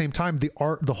 while at the same time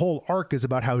the whole arc is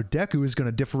about how Deku is going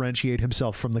to differentiate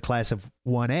himself from the class of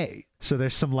 1A. So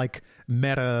there's some like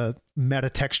meta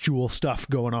textual stuff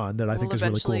going on that I think is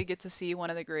really cool. We'll eventually get to see one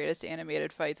of the greatest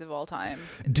animated fights of all time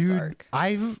in Dude, this arc.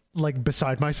 I've like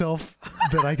beside myself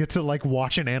that I get to like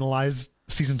watch and analyze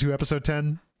season 2 episode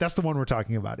 10. That's the one we're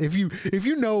talking about. If you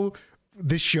know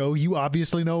this show, you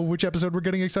obviously know which episode we're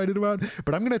getting excited about,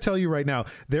 but I'm going to tell you right now,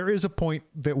 there is a point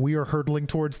that we are hurtling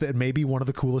towards that may be one of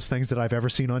the coolest things that I've ever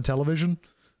seen on television.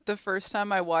 The first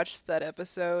time I watched that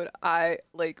episode,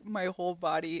 my whole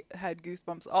body had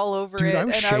goosebumps all over Dude, it. I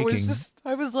was shaking.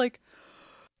 I was like,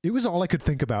 it was all I could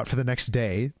think about for the next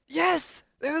day. yes,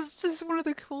 it was just one of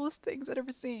the coolest things I'd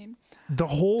ever seen. The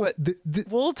whole,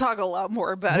 we'll talk a lot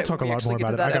more about it. We'll talk a lot more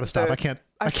about it. I gotta stop. I can't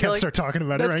start talking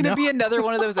about it right now. That's gonna be another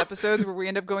one of those episodes where we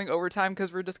end up going overtime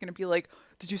because we're just gonna be like,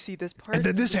 did you see this part? And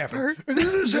then this happened. And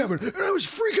then this happened. And I was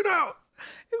freaking out.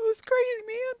 It was crazy,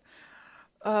 man.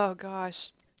 Oh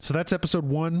gosh. So that's episode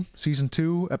 1, season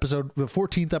 2, the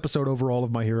 14th episode overall of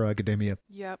My Hero Academia.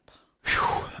 Yep.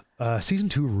 Season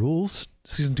 2 rules.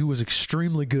 Season 2 was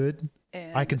extremely good.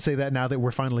 And I can say that now that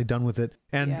we're finally done with it.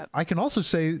 And I can also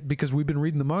say, because we've been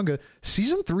reading the manga,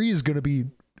 season 3 is going to be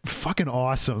fucking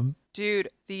awesome. Dude,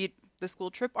 the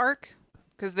school trip arc,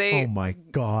 because they... Oh my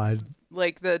God.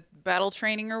 Like the battle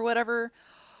training or whatever.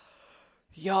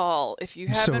 Y'all, if you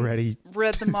haven't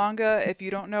read the manga, if you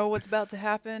don't know what's about to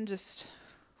happen, just...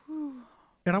 Whew.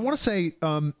 And I want to say,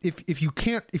 if you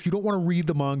don't want to read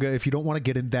the manga, if you don't want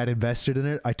to get that invested in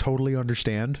it, I totally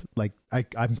understand. Like,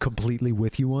 I'm completely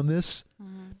with you on this,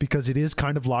 because it is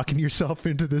kind of locking yourself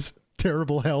into this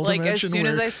terrible hell dimension. Like, as soon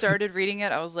as I started reading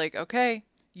it, I was like, okay,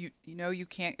 you know, you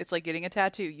can't, it's like getting a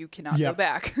tattoo. You cannot go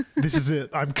back. This is it.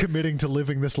 I'm committing to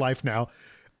living this life now.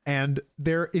 And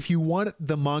if you want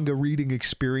the manga reading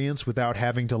experience without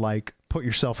having to like put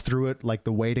yourself through it, like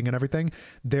the waiting and everything,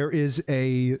 there is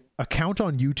a account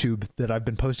on YouTube that I've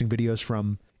been posting videos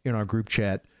from in our group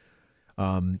chat.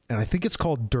 And I think it's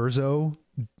called Durzo,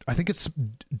 I think it's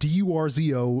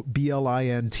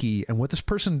DURZOBLINT. And what this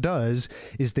person does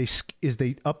is they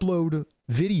upload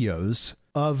videos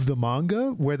of the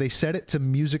manga where they set it to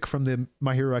music from the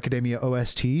My Hero Academia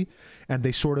OST, and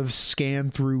they sort of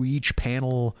scan through each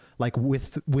panel like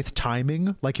with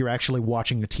timing, like you're actually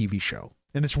watching a TV show.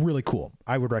 And it's really cool.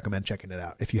 I would recommend checking it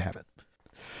out if you haven't.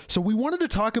 So we wanted to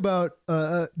talk about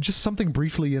just something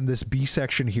briefly in this B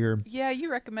section here. Yeah,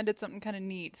 you recommended something kind of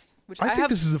neat, which I think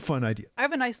this is a fun idea. I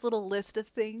have a nice little list of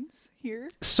things here.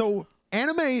 So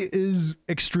anime is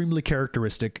extremely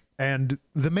characteristic, and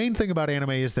the main thing about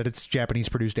anime is that it's Japanese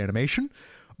produced animation.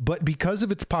 But because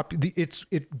of it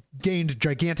gained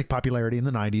gigantic popularity in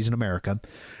the 90s in America.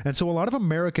 And so a lot of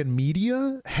American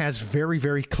media has very,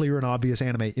 very clear and obvious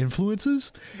anime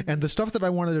influences. And the stuff that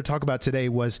I wanted to talk about today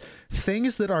was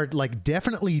things that are like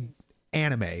definitely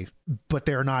anime, but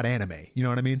they're not anime. You know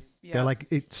what I mean? Yeah. They're like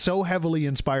it's so heavily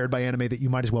inspired by anime that you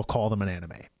might as well call them an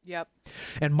anime. Yep.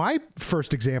 And my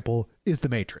first example is The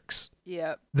Matrix.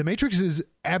 Yep. The Matrix is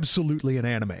absolutely an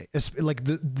anime. It's like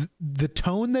the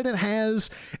tone that it has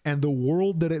and the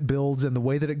world that it builds and the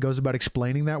way that it goes about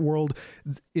explaining that world,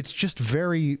 it's just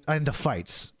very, and the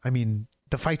fights. I mean,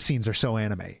 the fight scenes are so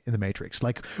anime in The Matrix.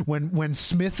 Like when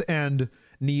Smith and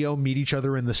Neo meet each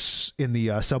other in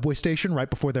the subway station right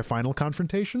before their final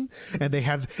confrontation,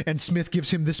 and Smith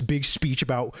gives him this big speech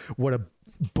about what a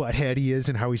butthead he is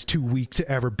and how he's too weak to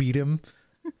ever beat him.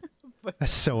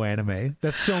 That's so anime.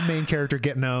 That's so main character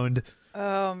getting owned.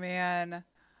 Oh man.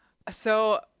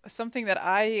 So something that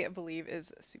I believe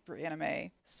is super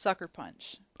anime, Sucker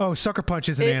Punch. Oh, Sucker Punch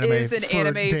is an anime. It is an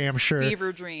anime damn sure.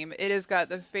 fever dream. It has got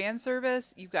the fan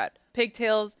service. You've got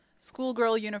pigtails,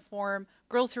 schoolgirl uniform,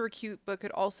 girls who are cute but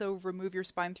could also remove your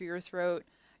spine through your throat.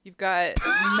 You've got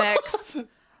mechs.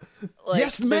 Like,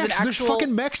 yes, mechs. There's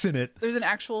fucking mechs in it. There's an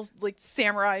actual like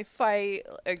samurai fight.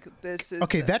 Like this is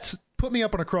okay. That's put me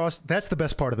up on a cross. That's the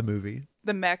best part of the movie.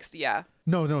 The mechs, yeah.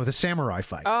 No, the samurai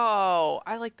fight. Oh,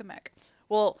 I like the mech.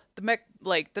 Well, the mech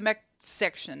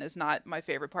section is not my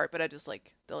favorite part, but I just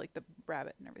like the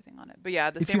rabbit and everything on it. But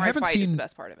yeah, the samurai fight is the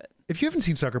best part of it. If you haven't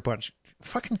seen Sucker Punch,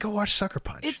 fucking go watch Sucker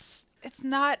Punch. It's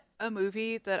not a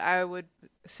movie that I would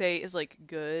say is like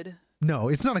good. No,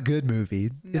 it's not a good movie.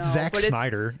 No, it's Zack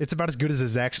Snyder. It's about as good as a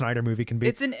Zack Snyder movie can be.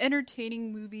 It's an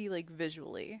entertaining movie, like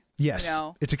visually. Yes, you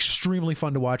know? It's extremely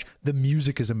fun to watch. The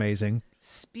music is amazing.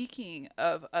 Speaking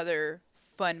of other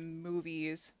fun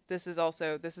movies, this is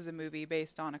a movie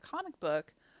based on a comic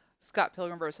book, Scott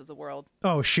Pilgrim vs. the World.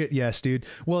 Oh shit, yes, dude.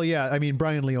 Well, yeah, I mean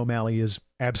Brian Lee O'Malley is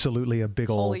absolutely a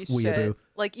big old weeaboo.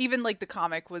 Like even like the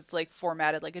comic was like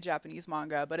formatted like a Japanese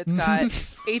manga, but it's got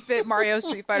 8-bit Mario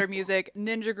Street Fighter music,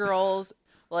 ninja girls,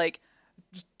 like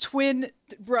twin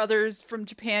brothers from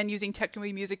Japan using Techno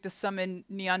music to summon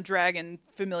Neon Dragon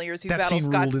familiars who battle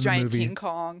Scott's giant King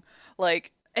Kong.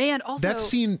 Like, and also that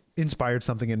scene inspired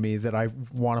something in me that I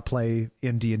want to play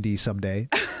in D&D someday.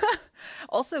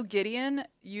 Also, Gideon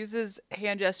uses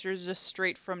hand gestures just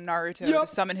straight from Naruto to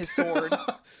summon his sword.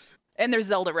 And there's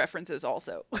Zelda references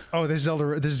also. Oh, there's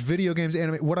Zelda. There's video games,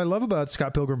 anime. What I love about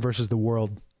Scott Pilgrim versus the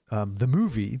World, the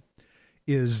movie,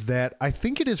 is that I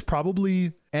think it is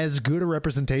probably as good a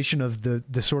representation of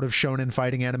the sort of shonen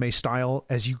fighting anime style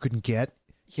as you can get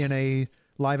in a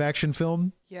live action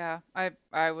film. Yeah,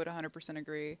 I would 100%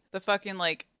 agree. The fucking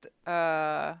like,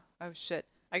 oh shit.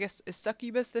 I guess, is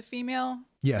Succubus the female?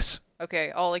 Yes.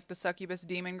 Okay, all like the Succubus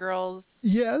demon girls.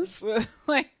 Yes.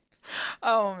 Like,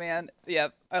 oh man,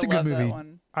 yep. It's a love good movie. That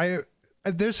one.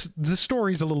 The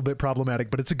story's a little bit problematic,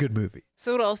 but it's a good movie.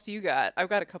 So what else do you got? I've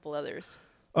got a couple others.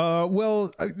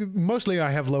 Well, mostly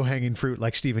I have low hanging fruit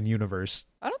like Steven Universe.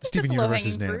 I don't think Steven that's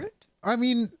Universe low hanging fruit. I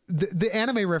mean, the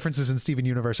anime references in Steven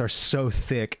Universe are so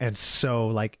thick and so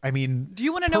like. I mean, do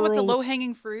you want to know what's a low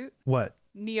hanging fruit? What?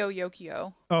 Neo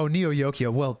Yokio. Oh, Neo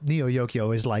Yokio. Well, Neo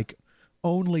Yokio is like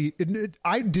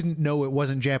I didn't know it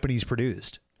wasn't Japanese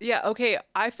produced. Yeah, okay.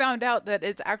 I found out that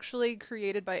it's actually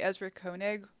created by Ezra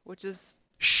Koenig, which is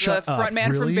the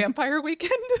frontman from Vampire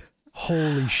Weekend.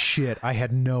 Holy shit, I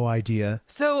had no idea.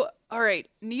 So, all right,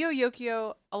 Neo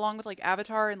Yokio, along with like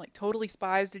Avatar and like Totally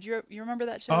Spies, you remember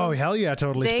that show? Oh, hell yeah,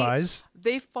 Totally Spies.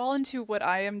 They fall into what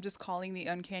I am just calling the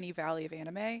uncanny valley of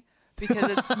anime.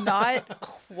 Because it's not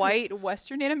quite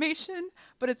Western animation,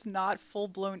 but it's not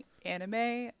full-blown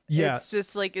anime. Yeah. It's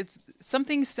just like, it's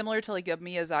something similar to like a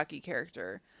Miyazaki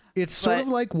character. It's sort of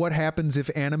like what happens if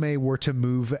anime were to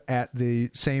move at the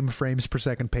same frames per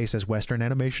second pace as Western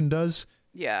animation does.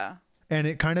 Yeah. And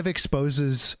it kind of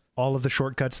exposes all of the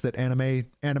shortcuts that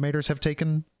animators have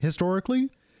taken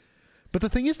historically. But the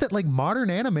thing is that like modern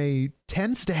anime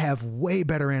tends to have way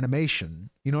better animation.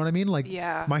 You know what I mean? Like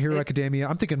My Hero Academia.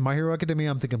 I'm thinking My Hero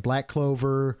Academia. I'm thinking Black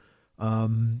Clover,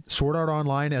 Sword Art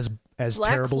Online. As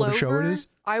Black terrible Clover, of a show it is.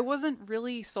 I wasn't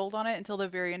really sold on it until the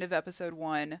very end of episode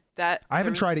 1. That I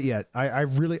haven't tried it yet. I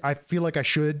feel like I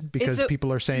should because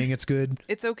people are saying it's good.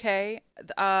 It's okay.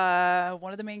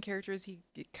 One of the main characters, he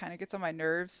kind of gets on my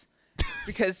nerves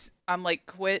because I'm like,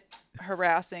 quit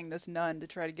harassing this nun to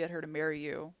try to get her to marry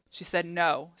you. She said,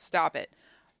 no, stop it.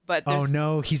 But oh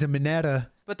no, he's a Mineta.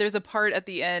 But there's a part at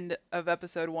the end of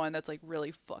episode 1 that's like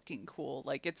really fucking cool.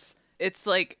 Like it's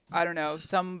like, I don't know,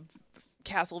 some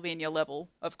Castlevania level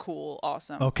of cool,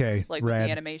 awesome. Okay, like rad. With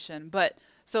the animation. But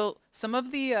so some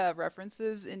of the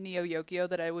references in Neo Yokio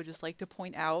that I would just like to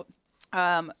point out,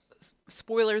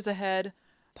 spoilers ahead,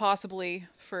 possibly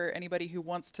for anybody who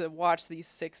wants to watch these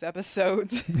 6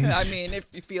 episodes. I mean, if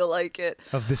you feel like it.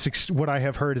 Of this, what I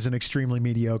have heard is an extremely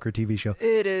mediocre TV show.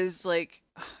 It is like,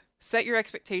 set your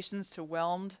expectations to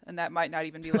whelmed, and that might not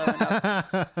even be low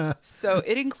enough. So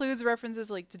it includes references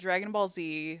like to Dragon Ball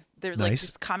Z. There's like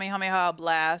this Kamehameha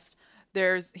blast.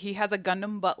 He has a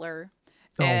Gundam butler.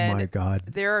 And oh my god.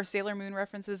 There are Sailor Moon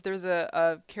references. There's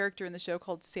a character in the show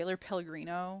called Sailor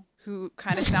Pellegrino who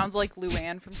kind of sounds like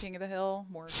Luann from King of the Hill.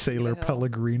 More Sailor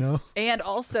Pellegrino. And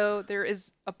also there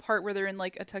is a part where they're in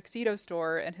like a tuxedo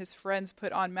store and his friends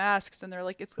put on masks and they're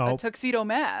like, it's a tuxedo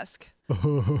mask.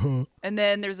 And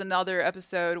then there's another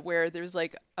episode where there's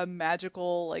like a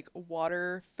magical like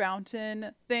water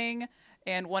fountain thing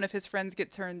and one of his friends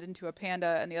gets turned into a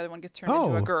panda and the other one gets turned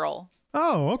into a girl.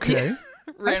 Oh, okay.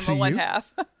 Ranma one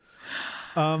half.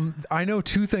 I know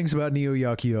 2 things about Neo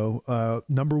Yakio.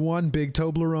 Number 1, Big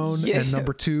Toblerone, and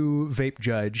number 2, Vape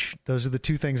Judge. Those are the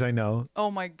 2 things I know.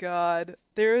 Oh my god.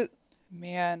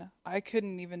 Man, I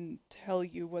couldn't even tell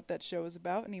you what that show is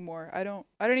about anymore. I don't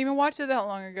even watch it that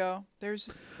long ago. And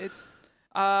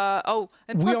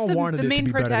plus the main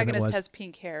protagonist has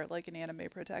pink hair, like an anime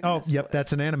protagonist. Oh, yep,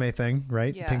 that's an anime thing,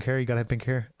 right? Yeah. Pink hair, you gotta have pink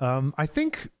hair. I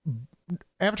think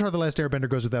Avatar: The Last Airbender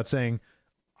goes without saying.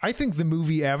 I think the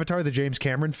movie Avatar, the James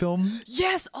Cameron film.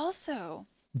 Yes, also.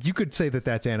 You could say that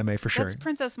that's anime for sure. That's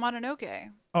Princess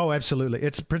Mononoke. Oh, absolutely.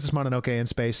 It's Princess Mononoke in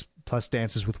space plus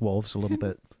Dances with Wolves a little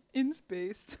bit. In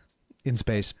space. In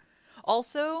space.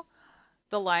 Also,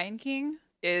 The Lion King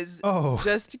is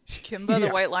just Kimba the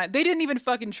White Lion. They didn't even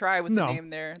fucking try with the name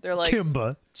there. They're like,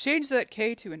 Kimba. Change that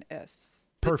K to an S.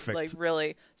 Perfect. Like,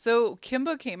 really. So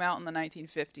Kimba came out in the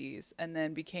 1950s and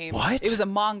then became... What? It was a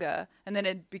manga, and then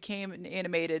it became an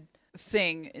animated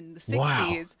thing in the 60s.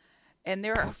 Wow. And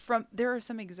there are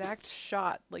some exact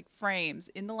shot, like, frames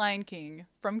in The Lion King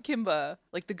from Kimba.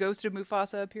 Like, the ghost of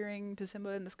Mufasa appearing to Simba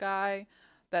in the sky.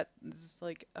 That is,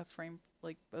 like, a frame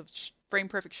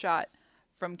perfect shot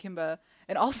from Kimba.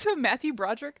 And also, Matthew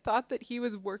Broderick thought that he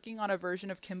was working on a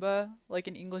version of Kimba, like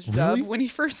an English dub, when he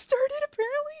first started,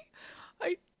 apparently.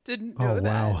 I didn't know that.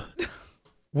 Wow.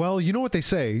 Well, you know what they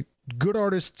say. Good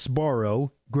artists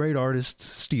borrow, great artists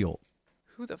steal.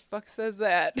 Who the fuck says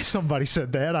that? Somebody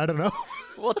said that. I don't know.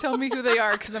 Well, tell me who they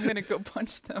are, because I'm going to go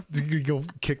punch them. You go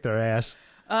kick their ass.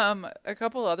 A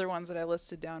couple other ones that I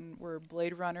listed down were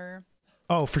Blade Runner.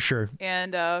 Oh, for sure.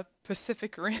 And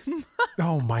Pacific Rim.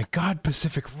 Oh my god,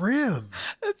 Pacific Rim.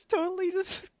 That's totally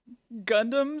just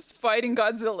Gundams fighting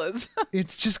Godzillas.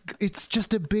 It's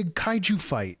just a big kaiju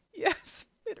fight. Yes,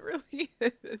 it really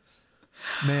is.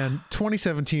 Man,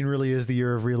 2017 really is the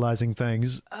year of realizing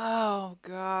things. Oh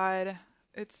god,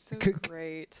 it's so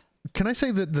great. Can I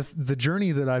say that the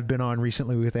journey that I've been on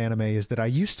recently with anime is that I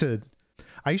used to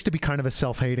be kind of a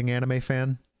self-hating anime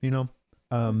fan, you know?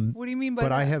 What do you mean by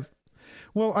that?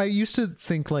 I used to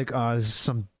think like, this is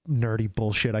some nerdy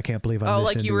bullshit. I can't believe I'm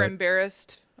this like you were into it.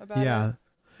 embarrassed about it? Yeah.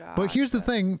 But here's the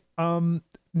thing.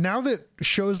 Now that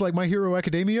shows like My Hero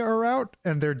Academia are out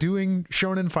and they're doing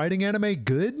shonen fighting anime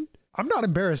good, I'm not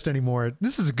embarrassed anymore.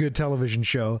 This is a good television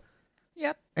show.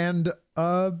 Yep. And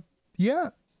yeah,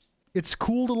 it's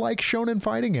cool to like shonen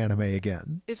fighting anime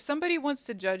again. If somebody wants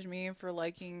to judge me for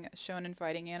liking shonen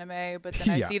fighting anime, but then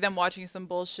I see them watching some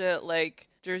bullshit like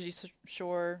Jersey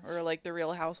Shore or like The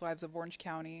Real Housewives of Orange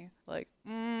County, like,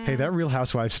 hey, that Real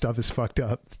Housewives stuff is fucked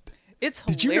up. It's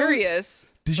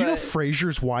hilarious. Did you know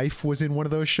Frasier's wife was in one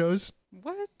of those shows?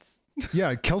 What?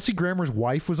 Yeah, Kelsey Grammer's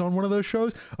wife was on one of those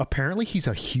shows. Apparently, he's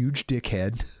a huge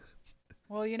dickhead.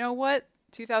 Well, you know what?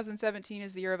 2017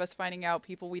 is the year of us finding out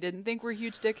people we didn't think were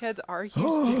huge dickheads are huge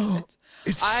dickheads.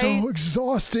 It's so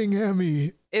exhausting,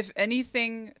 Emmy. If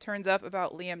anything turns up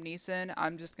about Liam Neeson,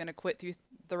 I'm just going to quit through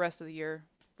the rest of the year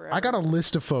forever. I got a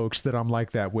list of folks that I'm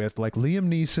like that with, like Liam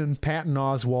Neeson, Patton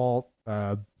Oswalt,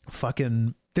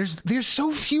 fucking There's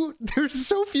so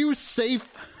few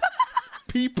safe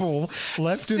people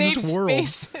left in this world. Safe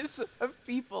spaces of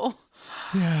people.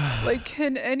 Yeah. Like,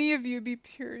 can any of you be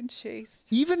pure and chaste?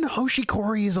 Even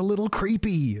Hoshikori is a little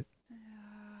creepy.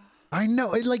 I know.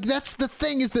 Like, that's the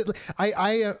thing, is that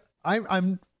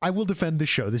I will defend this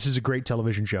show. This is a great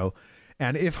television show.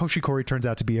 And if Hoshikori turns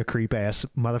out to be a creep ass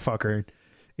motherfucker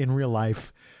in real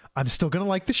life, I'm still going to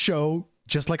like the show,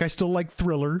 just like I still like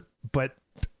Thriller, but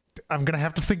I'm going to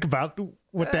have to think about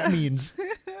what that means.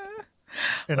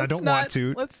 And I don't want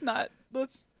to. Let's not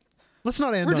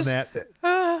end on that.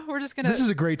 We're just going to. This is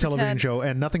a great television show,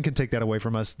 and nothing can take that away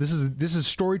from us. This is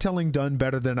storytelling done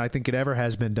better than I think it ever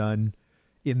has been done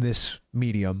in this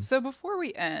medium. So before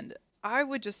we end, I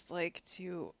would just like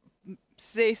to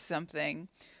say something.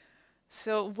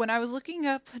 So when I was looking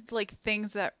up like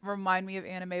things that remind me of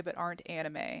anime but aren't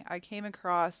anime, I came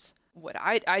across what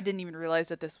I didn't even realize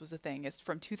that this was a thing. It's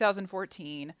from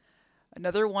 2014.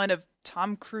 Another one of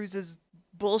Tom Cruise's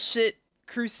bullshit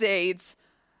crusades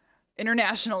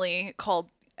internationally, called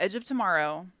Edge of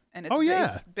Tomorrow. And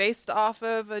it's based off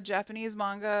of a Japanese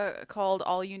manga called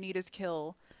All You Need Is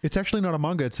Kill. It's actually not a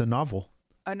manga, it's a novel.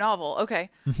 A novel, okay.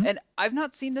 Mm-hmm. And I've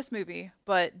not seen this movie,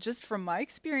 but just from my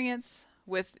experience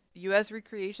with U.S.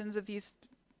 recreations of these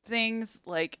things,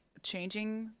 like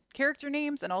changing character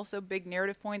names and also big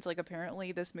narrative points, like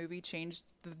apparently this movie changed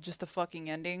just the fucking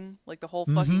ending, like the whole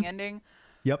fucking ending.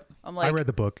 Yep. I'm like, I read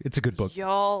the book. It's a good book.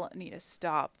 Y'all need to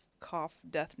stop. Cough,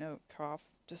 Death Note, cough.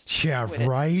 Just yeah,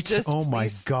 right? Just oh my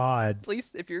please, God.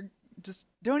 Please, if you're just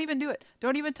don't even do it.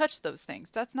 Don't even touch those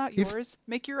things. That's not yours.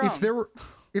 Make your own.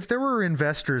 If there were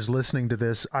investors listening to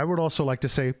this, I would also like to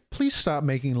say, please stop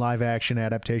making live action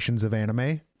adaptations of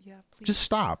anime. Yeah, please. Just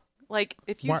stop. Like,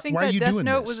 if you think that Death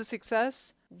Note was a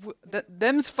success,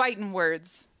 them's fighting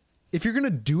words. If you're going to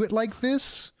do it like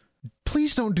this,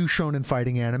 please don't do shonen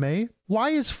fighting anime.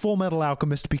 Why is Full Metal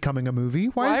Alchemist becoming a movie?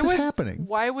 Why is this happening?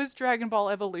 Why was Dragon Ball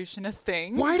Evolution a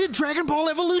thing? Why did Dragon Ball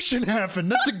Evolution happen?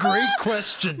 That's a great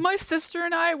question. My sister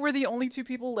and I were the only two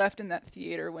people left in that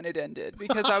theater when it ended,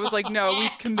 because I was like, no,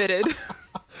 we've committed.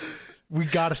 We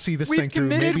got to see this thing through.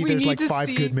 Maybe there's like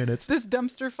 5 good minutes. This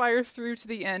dumpster fire through to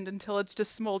the end until it's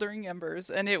just smoldering embers.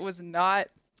 And it was not,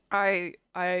 I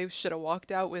should have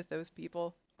walked out with those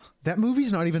people. That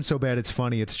movie's not even so bad it's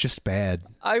funny. It's just bad.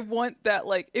 I want that,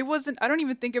 like, it wasn't, I don't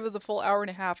even think it was a full hour and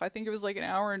a half. I think it was like an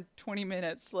hour and 20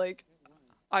 minutes. Like,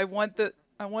 I want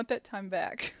that time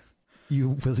back.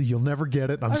 You'll never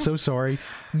get it. I'm so sorry.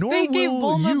 Nor they will gave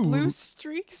Bulma you. blue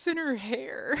streaks in her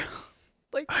hair.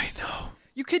 Like, I know.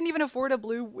 You couldn't even afford a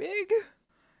blue wig?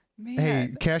 Man.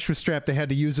 Hey, cash was strapped. They had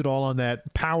to use it all on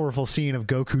that powerful scene of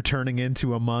Goku turning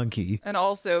into a monkey. And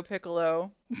also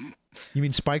Piccolo. You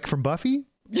mean Spike from Buffy?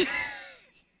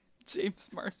 James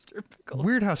Marster Piccolo.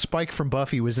 Weird how Spike from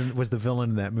Buffy was the villain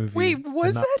in that movie. Wait,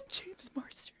 was that James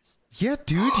Marsters? Yeah,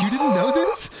 dude, you didn't know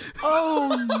this?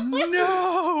 Oh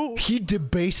no! He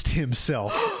debased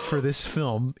himself for this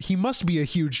film. He must be a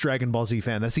huge Dragon Ball Z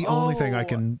fan. That's the only thing I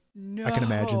can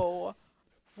imagine.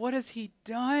 What has he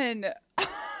done?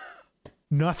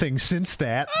 Nothing since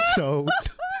that. So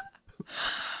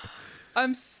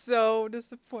I'm so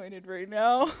disappointed right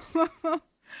now.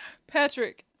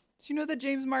 Patrick, did you know that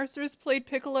James Marsters played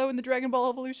Piccolo in the Dragon Ball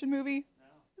Evolution movie?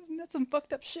 No. Isn't that some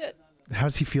fucked up shit? How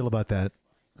does he feel about that?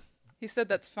 He said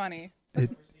that's funny.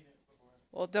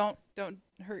 Well, don't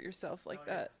hurt yourself like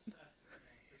that.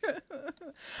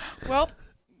 Well,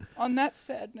 on that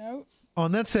sad note.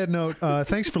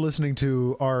 Thanks for listening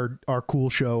to our cool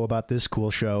show about this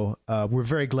cool show. We're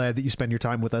very glad that you spend your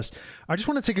time with us. I just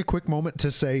want to take a quick moment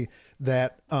to say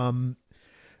that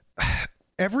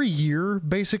every year,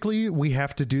 basically, we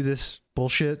have to do this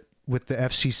bullshit with the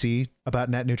FCC about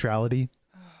net neutrality,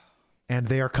 and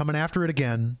they are coming after it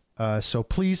again. So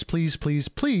please, please, please,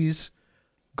 please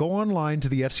go online to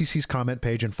the FCC's comment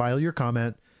page and file your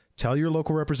comment. Tell your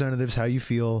local representatives how you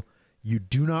feel. You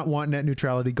do not want net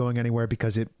neutrality going anywhere,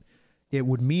 because it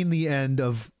would mean the end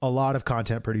of a lot of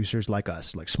content producers like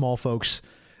us, like small folks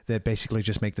that basically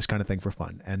just make this kind of thing for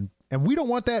fun. And we don't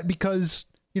want that, because,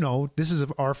 you know, this is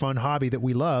our fun hobby that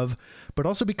we love, but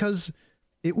also because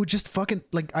it would just fucking,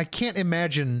 like, I can't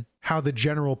imagine how the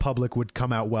general public would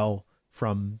come out well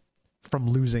from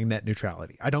losing net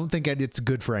neutrality. I don't think it's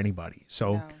good for anybody.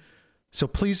 So No. So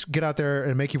please get out there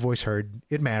and make your voice heard.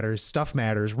 It matters. Stuff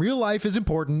matters. Real life is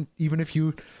important, even if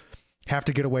you have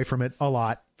to get away from it a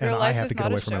lot. Real and life I have is to get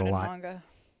not away a from it a shonen lot. manga.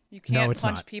 You can't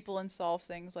punch not. people and solve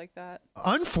things like that.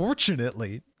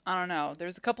 Unfortunately. I don't know.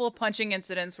 There's a couple of punching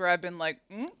incidents where I've been like,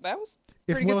 that was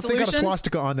a pretty If good they got a solution.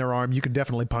 swastika on their arm, you can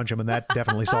definitely punch them, and that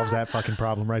definitely solves that fucking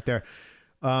problem right there.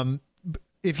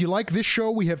 if you like this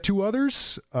show, we have 2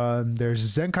 others.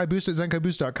 There's Zenkai Boost at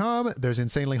ZenkaiBoost.com. There's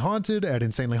Insanely Haunted at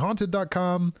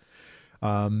InsanelyHaunted.com.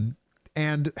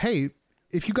 And hey,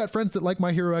 if you got friends that like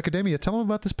My Hero Academia, tell them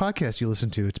about this podcast you listen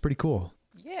to. It's pretty cool.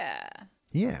 Yeah.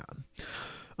 Yeah.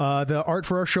 The art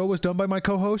for our show was done by my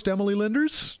co-host, Emily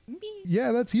Linders. Me.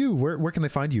 Yeah, that's you. Where can they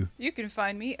find you? You can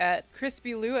find me at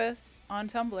Crispy Lewis on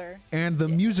Tumblr. And the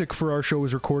music for our show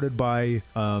was recorded by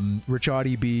Richadeb,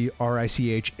 Richaadeb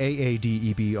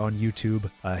on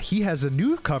YouTube. He has a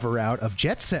new cover out of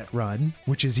Jet Set Run,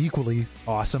 which is equally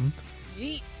awesome.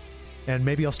 Yeet. And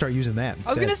maybe I'll start using that instead.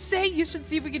 I was going to say, you should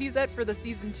see if we could use that for the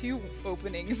season 2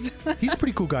 openings. He's a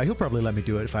pretty cool guy. He'll probably let me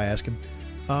do it if I ask him.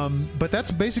 But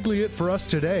that's basically it for us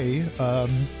today.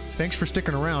 Thanks for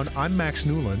sticking around. I'm Max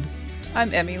Newland.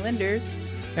 I'm Emmy Linders.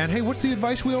 And hey, what's the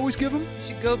advice we always give him? You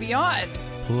should go beyond.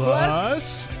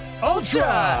 Plus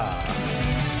Ultra!